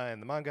 blah, blah,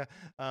 in the manga.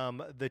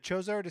 The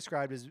Chozo are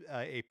described as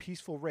a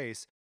peaceful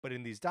race, but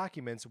in these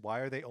documents, why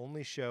are they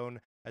only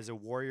shown as a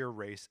warrior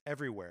race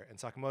everywhere? And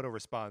Sakamoto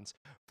responds,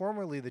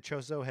 formerly the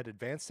Chozo had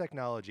advanced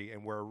technology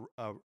and were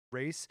a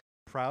race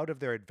proud of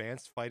their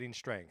advanced fighting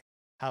strength.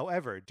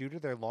 However, due to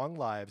their long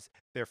lives,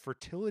 their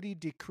fertility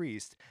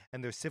decreased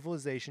and their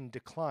civilization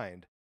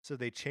declined. so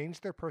they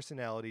changed their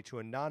personality to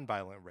a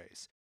non-violent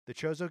race. The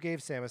Chozo gave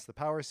Samus the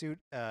power suit,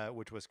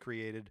 which was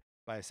created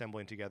by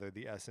assembling together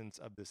the essence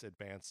of this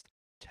advanced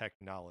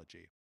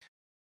technology.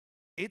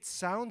 It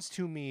sounds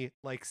to me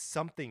like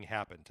something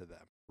happened to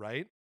them,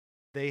 right?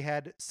 They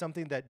had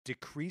something that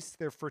decreased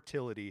their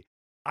fertility.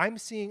 I'm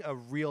seeing a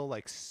real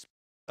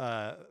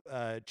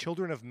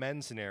children of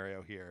men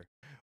scenario here,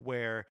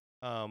 where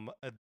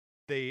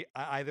they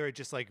either it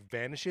just like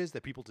vanishes,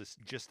 that people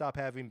just stop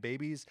having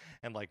babies,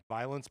 and like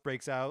violence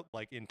breaks out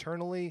like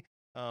internally.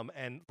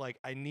 And like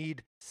I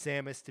need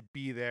Samus to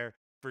be there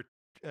for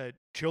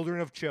children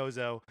of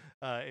Chozo.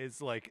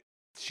 Is like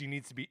she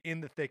needs to be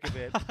in the thick of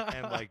it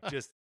and like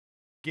just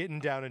getting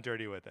down and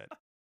dirty with it.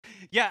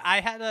 Yeah,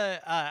 I had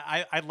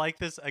I like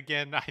this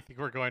again. I think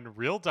we're going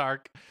real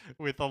dark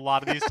with a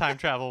lot of these time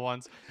travel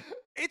ones.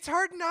 It's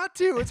hard not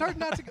to. It's hard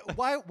not to.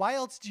 Why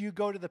else do you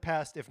go to the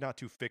past if not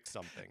to fix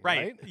something?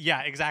 Right?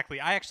 Yeah,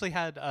 exactly. I actually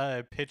had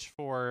a pitch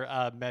for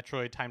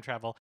Metroid time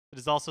travel that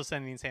is also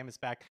sending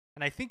Samus back,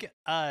 and I think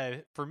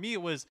for me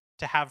it was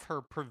to have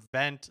her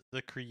prevent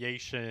the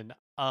creation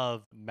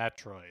of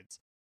Metroids.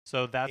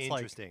 So that's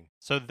Interesting.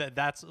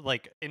 that's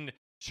like in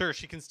sure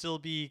she can still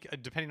be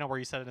depending on where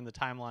you set it in the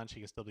timeline, she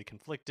can still be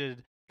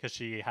conflicted because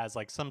she has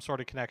like some sort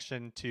of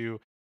connection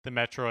to the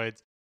Metroids,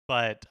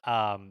 but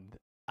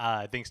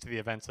thanks to the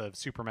events of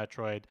Super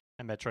Metroid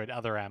and Metroid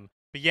Other M.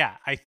 But yeah,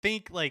 I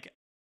think like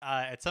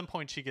at some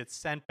point she gets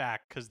sent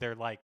back because they're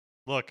like,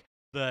 look,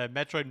 the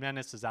Metroid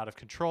menace is out of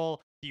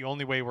control. The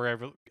only way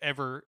we're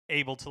ever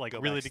able to like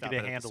really to get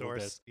a handle of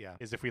this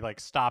is if we like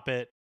stop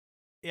it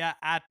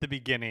at the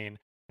beginning.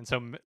 And so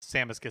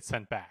Samus gets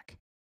sent back.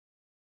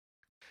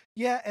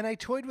 Yeah, and I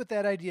toyed with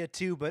that idea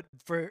too, but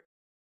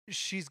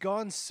she's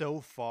gone so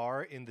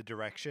far in the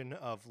direction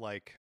of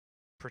like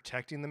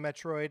protecting the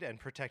Metroid and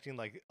protecting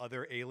like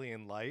other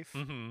alien life,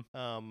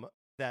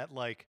 that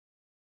like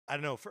I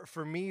don't know,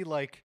 for me,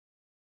 like,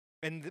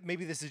 and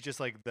maybe this is just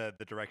like the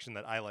direction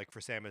that I like for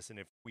Samus, and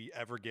if we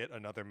ever get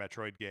another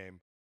Metroid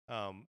game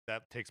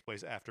that takes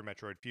place after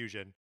Metroid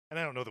Fusion, and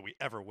I don't know that we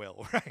ever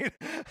will, right?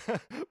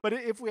 But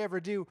if we ever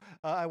do,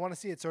 I want to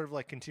see it sort of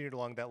like continued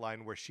along that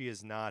line where she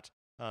is not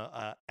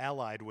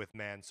allied with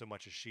man so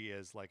much as she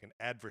is like an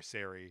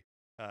adversary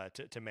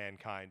to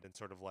mankind, and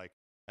sort of like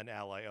an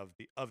ally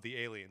of the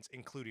aliens,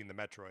 including the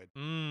Metroid.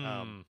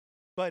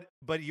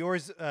 But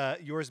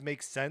yours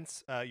makes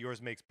sense.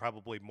 Yours makes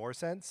probably more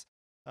sense.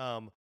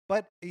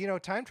 But you know,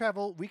 time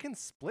travel, we can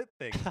split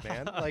things,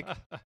 man. Like,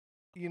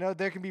 you know,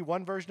 there can be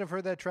one version of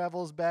her that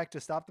travels back to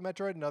stop the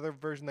Metroid, another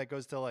version that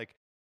goes to like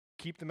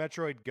keep the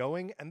Metroid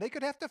going, and they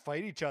could have to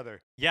fight each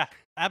other. Yeah,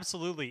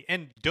 absolutely.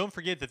 And don't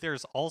forget that there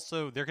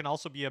can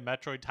also be a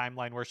Metroid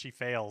timeline where she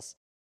fails.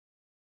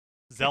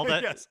 Zelda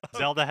Yes.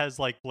 Zelda has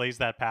like blazed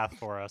that path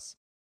for us.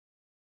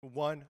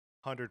 100%.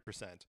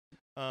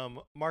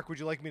 Mark, would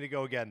you like me to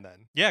go again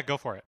then? Yeah, go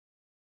for it.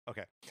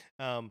 Okay.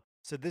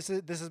 So this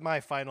is my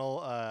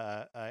final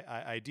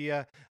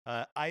idea.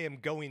 I am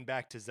going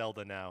back to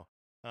Zelda now.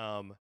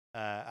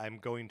 I'm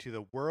going to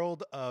the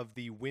world of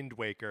the Wind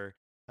Waker,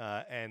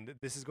 and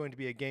this is going to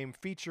be a game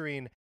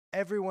featuring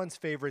everyone's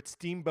favorite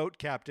steamboat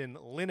captain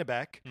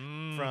Linnebeck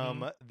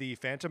from the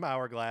Phantom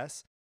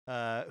Hourglass,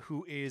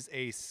 who is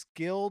a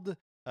skilled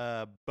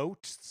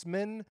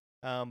boatsman,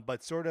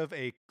 but sort of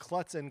a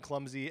klutz and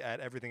clumsy at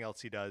everything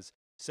else he does.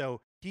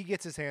 So he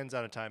gets his hands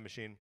on a time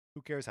machine.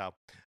 Who cares how?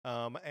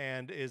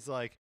 And is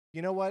like,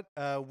 you know what?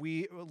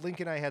 Link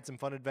and I had some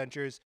fun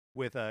adventures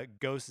with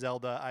Ghost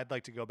Zelda. I'd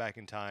like to go back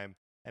in time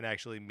and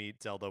actually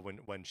meet Zelda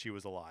when she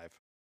was alive.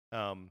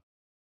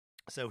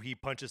 So he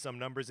punches some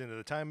numbers into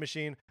the time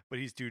machine, but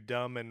he's too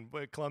dumb and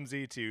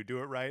clumsy to do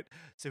it right.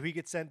 So he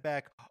gets sent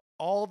back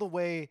all the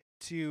way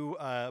to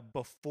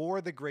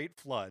before the Great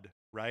Flood,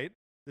 right?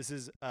 This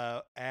is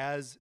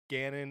as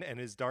Ganon and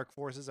his dark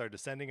forces are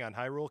descending on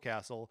Hyrule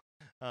Castle,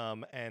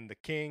 and the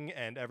king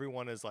and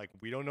everyone is like,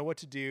 we don't know what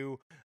to do.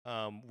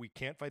 We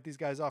can't fight these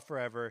guys off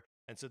forever.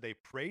 And so they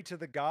pray to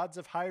the gods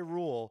of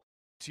Hyrule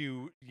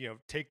to, you know,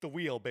 take the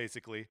wheel,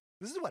 basically.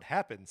 This is what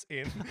happens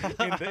in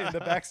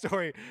the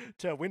backstory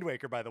to Wind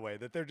Waker, by the way,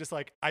 that they're just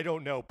like, I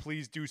don't know,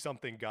 please do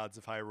something, gods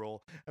of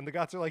Hyrule. And the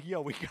gods are like,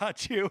 yo, we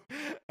got you.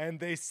 And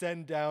they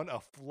send down a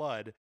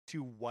flood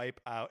to wipe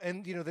out.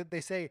 And, you know,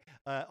 they say,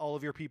 all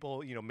of your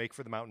people, you know, make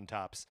for the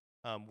mountaintops.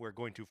 We're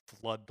going to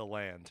flood the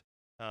land.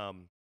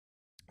 And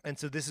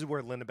so this is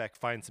where Linnebeck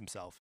finds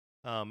himself.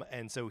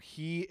 And so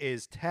he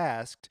is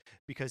tasked,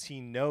 because he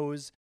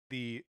knows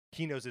it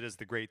as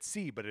the Great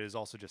Sea, but it is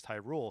also just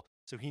Hyrule.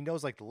 So he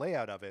knows like the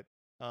layout of it.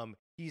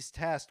 He's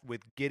tasked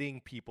with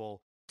getting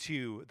people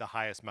to the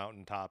highest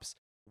mountaintops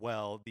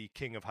while the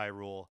King of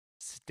Hyrule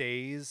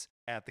stays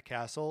at the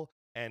castle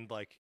and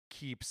like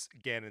keeps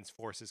Ganon's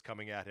forces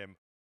coming at him.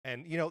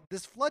 And you know,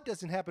 this flood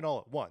doesn't happen all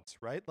at once,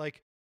 right?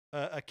 Like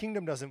a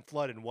kingdom doesn't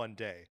flood in one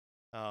day.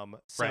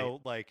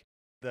 Like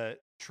the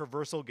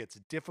traversal gets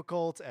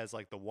difficult as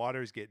like the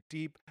waters get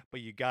deep,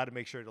 but you got to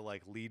make sure to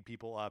like lead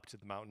people up to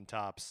the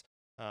mountaintops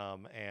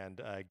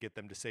and get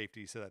them to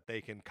safety so that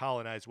they can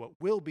colonize what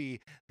will be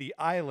the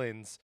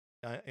islands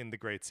in the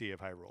Great Sea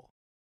of Hyrule.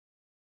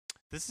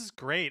 This is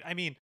great. I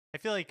mean, I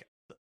feel like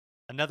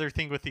another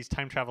thing with these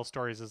time travel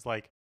stories is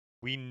like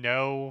we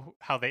know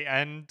how they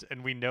end,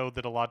 and we know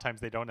that a lot of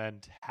times they don't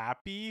end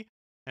happy.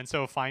 And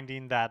so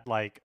finding that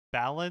like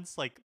balance,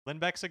 like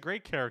Lindbeck's a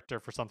great character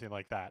for something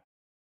like that.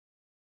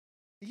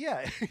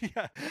 Yeah,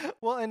 yeah.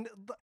 Well, and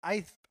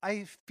I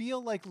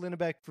feel like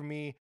Linnebeck for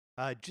me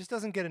just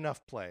doesn't get enough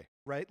play,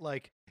 right?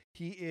 Like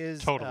he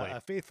is Totally.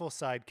 a faithful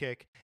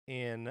sidekick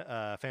in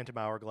Phantom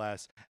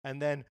Hourglass, and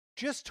then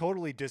just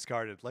totally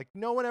discarded. Like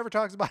no one ever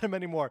talks about him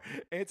anymore.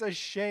 It's a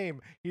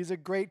shame. He's a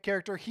great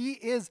character. He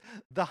is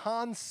the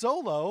Han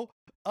Solo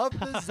of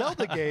the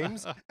Zelda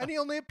games, and he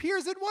only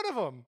appears in one of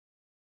them.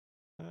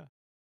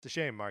 It's a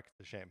shame, Mark.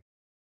 It's a shame.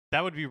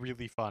 That would be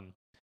really fun.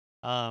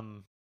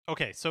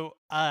 Okay, so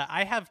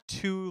I have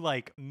two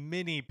like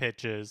mini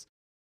pitches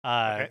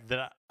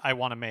that I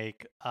want to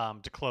make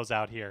to close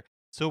out here.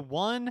 So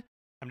one,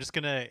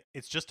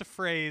 it's just a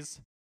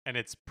phrase, and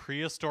it's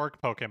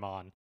prehistoric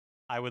Pokemon.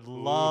 I would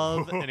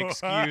love an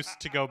excuse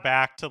to go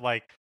back to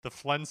like the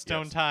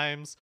Flintstone Yes.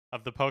 times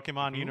of the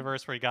Pokemon Mhm.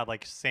 universe, where you got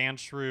like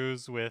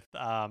Sandshrews with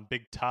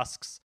big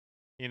tusks,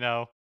 you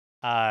know,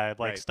 like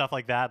Right. stuff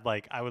like that.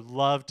 Like I would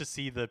love to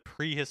see the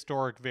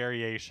prehistoric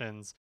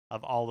variations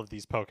of all of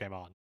these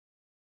Pokemon.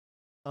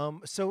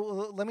 So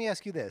let me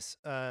ask you this,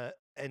 and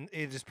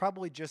it is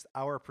probably just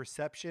our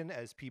perception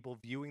as people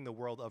viewing the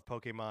world of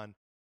Pokemon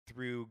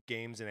through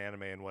games and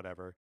anime and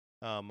whatever.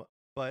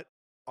 But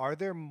are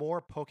there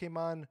more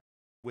Pokemon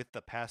with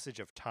the passage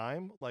of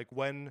time? Like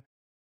when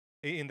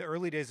in the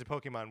early days of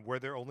Pokemon, were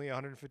there only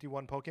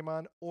 151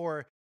 Pokemon,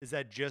 or is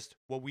that just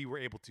what we were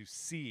able to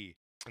see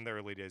in the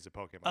early days of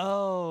Pokemon?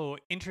 Oh,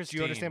 Do interesting.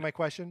 you understand my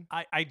question?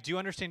 I do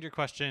understand your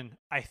question.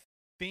 I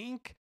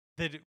think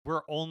that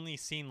we're only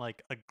seeing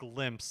like a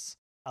glimpse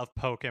of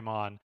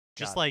Pokemon,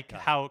 just Got it, like got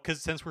it. how,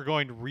 because since we're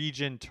going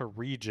region to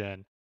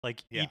region,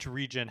 like Yeah. each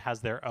region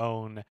has their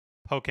own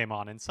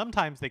Pokemon, and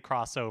sometimes they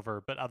cross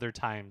over, but other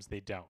times they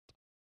don't.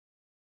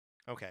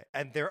 Okay,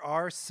 and there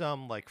are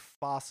some like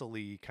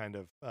fossil-y kind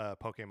of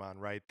Pokemon,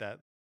 right? That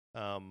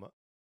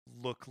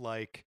look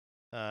like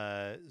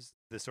the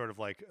sort of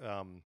like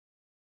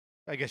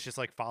I guess just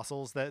like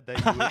fossils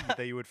that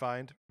you would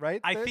find, right?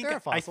 I there, think there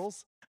are I th-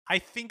 fossils. I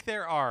think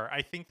there are.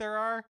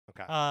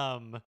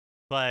 Okay.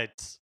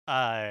 But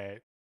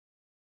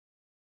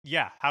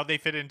yeah, how they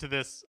fit into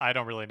this, I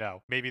don't really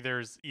know. Maybe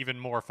there's even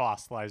more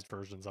fossilized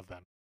versions of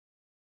them.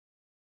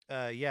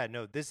 Yeah,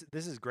 no, this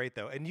is great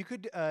though, and you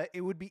could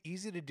it would be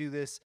easy to do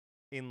this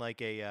in like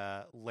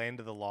a Land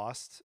of the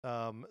Lost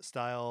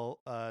style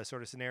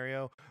sort of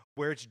scenario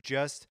where it's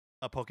just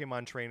a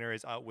Pokemon trainer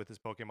is out with his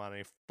Pokemon and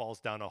he falls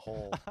down a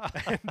hole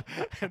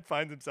and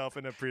finds himself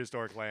in a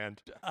prehistoric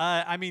land.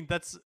 I mean,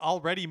 that's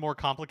already more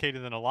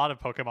complicated than a lot of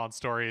Pokemon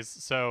stories.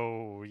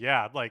 So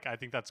yeah, like I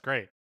think that's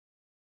great.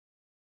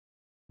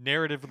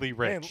 Narratively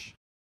Man, rich.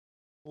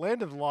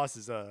 Land of the Lost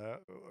is a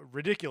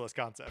ridiculous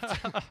concept.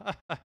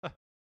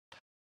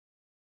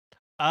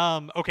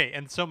 Okay,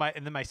 and so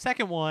my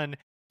second one,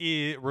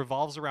 it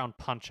revolves around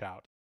Punch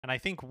Out. And I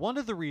think one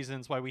of the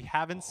reasons why we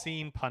haven't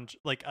seen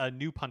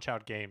new Punch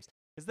Out games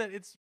is that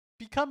it's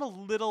become a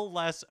little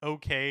less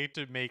okay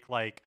to make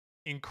like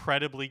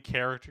incredibly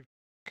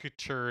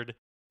caricatured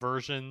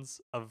versions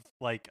of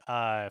like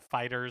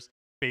fighters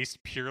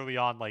based purely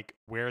on like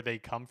where they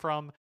come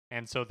from,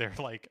 and so their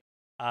like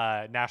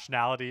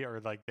nationality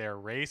or like their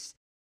race.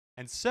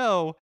 And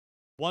so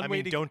I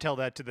mean, don't tell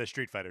that to the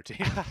Street Fighter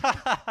team.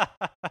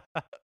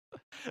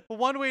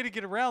 One way to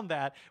get around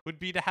that would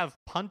be to have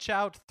Punch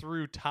Out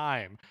through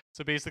time.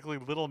 So basically,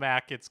 Little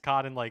Mac gets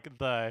caught in like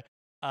the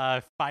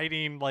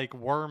fighting like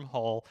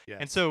wormhole,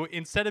 and Yes. so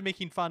instead of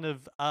making fun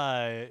of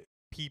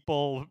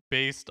people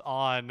based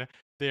on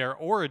their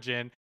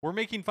origin, we're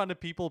making fun of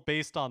people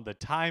based on the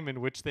time in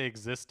which they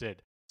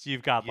existed. So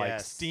you've got like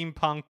Yes.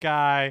 steampunk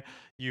guy,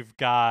 you've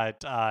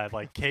got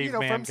like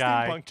caveman from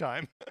guy. steampunk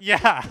time.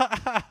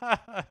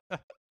 Yeah.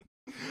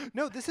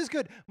 No, this is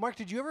good. Mark,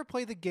 did you ever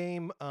play the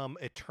game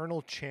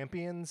Eternal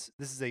Champions?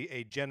 This is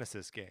a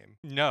Genesis game.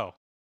 No.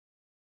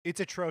 It's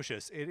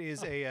atrocious. It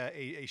is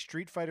a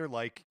Street Fighter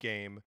like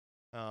game,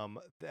 and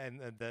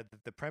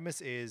the premise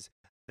is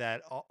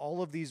that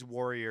all of these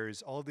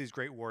warriors, all of these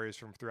great warriors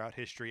from throughout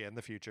history and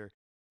the future,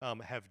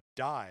 have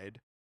died,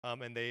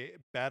 and they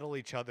battle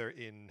each other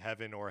in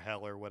heaven or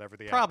hell or whatever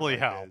the Probably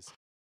afterlife hell. is.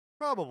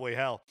 Probably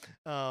hell.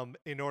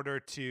 In order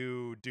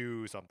to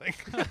do something.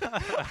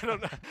 I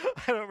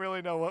don't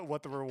really know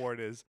what the reward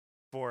is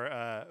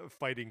for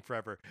fighting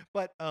forever.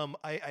 But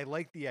I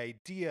like the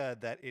idea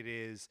that it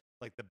is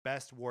like the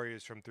best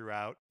warriors from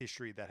throughout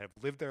history that have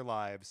lived their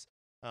lives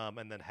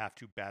and then have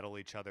to battle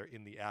each other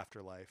in the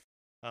afterlife.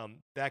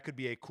 That could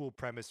be a cool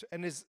premise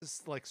and is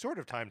like sort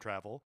of time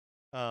travel.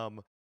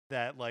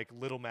 That like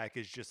Little Mac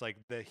is just like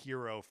the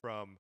hero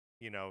from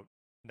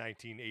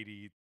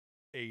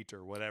 1988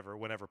 or whatever,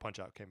 whenever Punch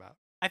Out came out.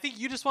 I think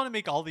you just want to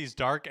make all these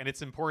dark, and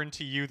it's important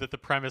to you that the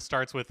premise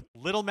starts with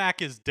Little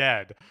Mac is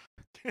dead.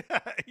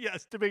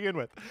 Yes, to begin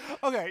with.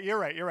 Okay, you're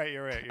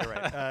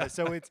right.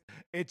 So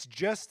it's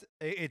just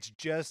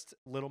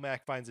Little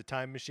Mac finds a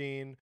time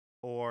machine,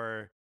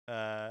 or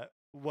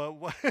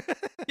what?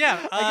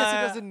 Yeah, I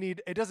guess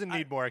it doesn't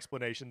need more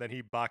explanation than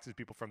he boxes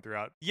people from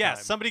throughout. Yeah,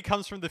 time. somebody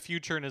comes from the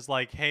future and is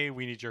like, "Hey,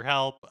 we need your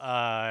help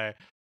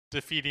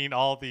defeating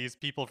all these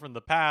people from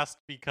the past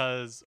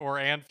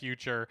and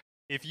future.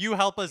 If you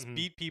help us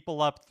beat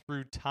people up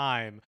through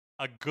time,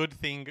 a good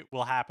thing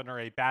will happen or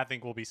a bad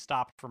thing will be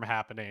stopped from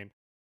happening."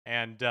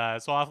 And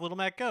so off Little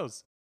Mac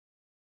goes.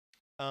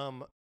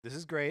 This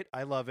is great.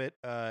 I love it.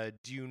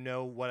 Do you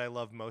know what I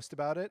love most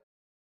about it?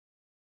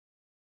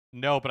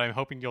 No, but I'm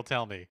hoping you'll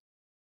tell me.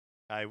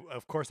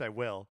 Of course I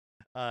will.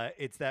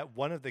 It's that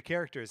one of the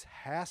characters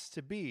has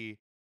to be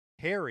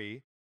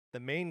Harry, the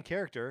main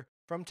character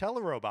from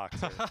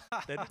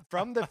Teleroboxer. That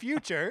from the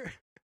future,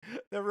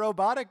 the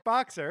robotic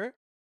boxer.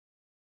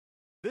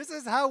 This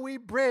is how we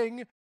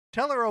bring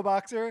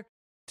Teleroboxer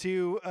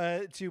to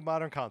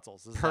modern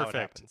consoles. This is how it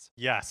happens.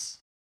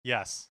 Yes.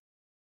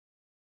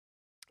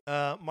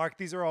 Mark,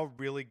 these are all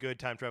really good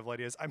time travel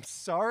ideas. I'm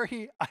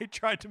sorry I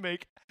tried to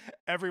make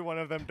every one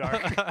of them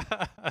dark.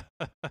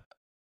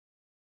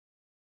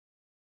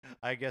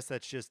 I guess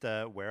that's just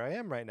where I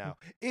am right now.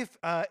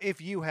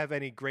 If you have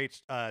any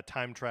great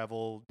time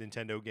travel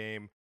Nintendo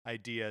game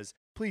ideas,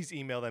 please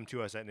email them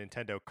to us at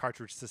Nintendo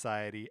Cartridge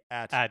Society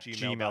at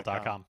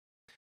gmail.com.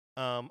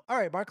 All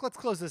right, Mark, let's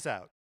close this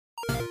out.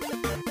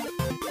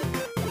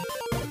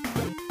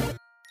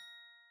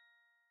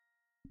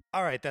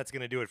 All right, that's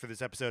going to do it for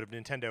this episode of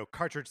Nintendo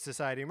Cartridge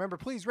Society. Remember,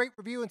 please rate,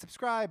 review, and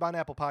subscribe on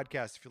Apple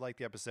Podcasts if you like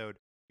the episode.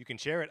 You can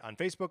share it on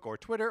Facebook or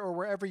Twitter or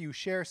wherever you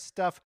share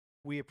stuff.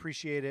 We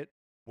appreciate it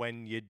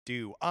when you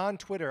do. On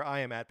Twitter,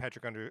 I am at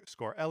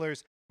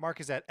Patrick_Ellers. Mark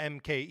is at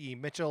MKE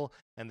Mitchell,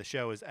 and the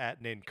show is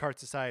at Nin Cart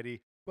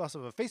Society. We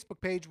also have a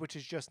Facebook page, which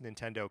is just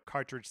Nintendo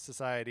Cartridge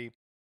Society.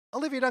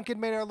 Olivia Duncan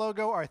made our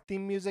logo. Our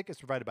theme music is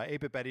provided by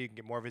 8-Bit Betty. You can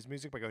get more of his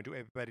music by going to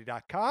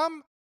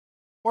 8bitbetty.com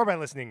or by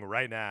listening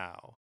right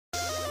now.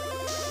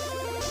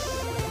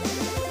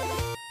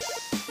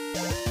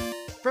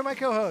 For my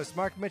co-host,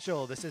 Mark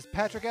Mitchell, this is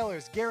Patrick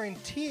Ellers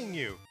guaranteeing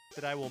you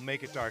that I will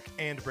make it dark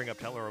and bring up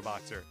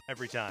Teleroboxer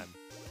every time.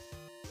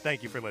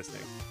 Thank you for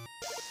listening.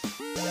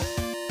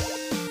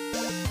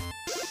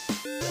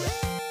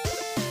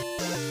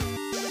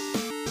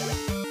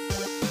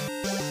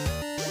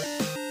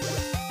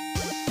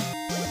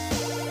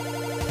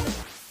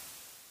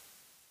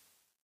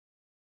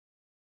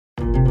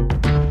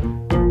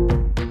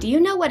 Do you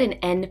know what an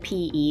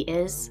NPE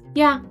is?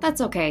 Yeah,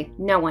 that's okay.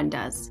 No one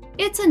does.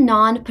 It's a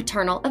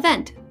non-paternal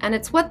event, and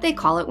it's what they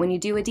call it when you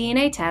do a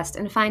DNA test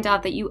and find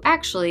out that you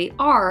actually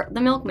are the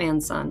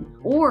milkman's son,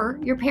 or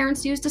your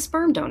parents used a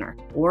sperm donor,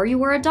 or you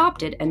were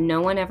adopted and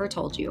no one ever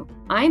told you.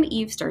 I'm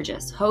Eve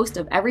Sturgis, host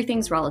of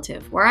Everything's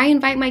Relative, where I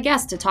invite my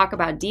guests to talk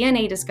about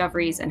DNA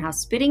discoveries and how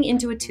spitting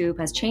into a tube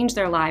has changed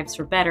their lives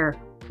for better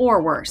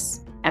or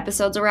worse.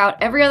 Episodes are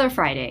out every other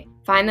Friday.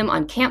 Find them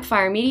on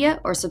Campfire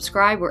Media or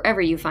subscribe wherever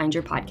you find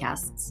your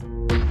podcasts.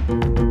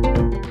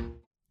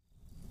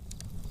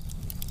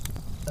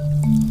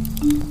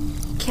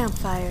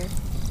 Campfire.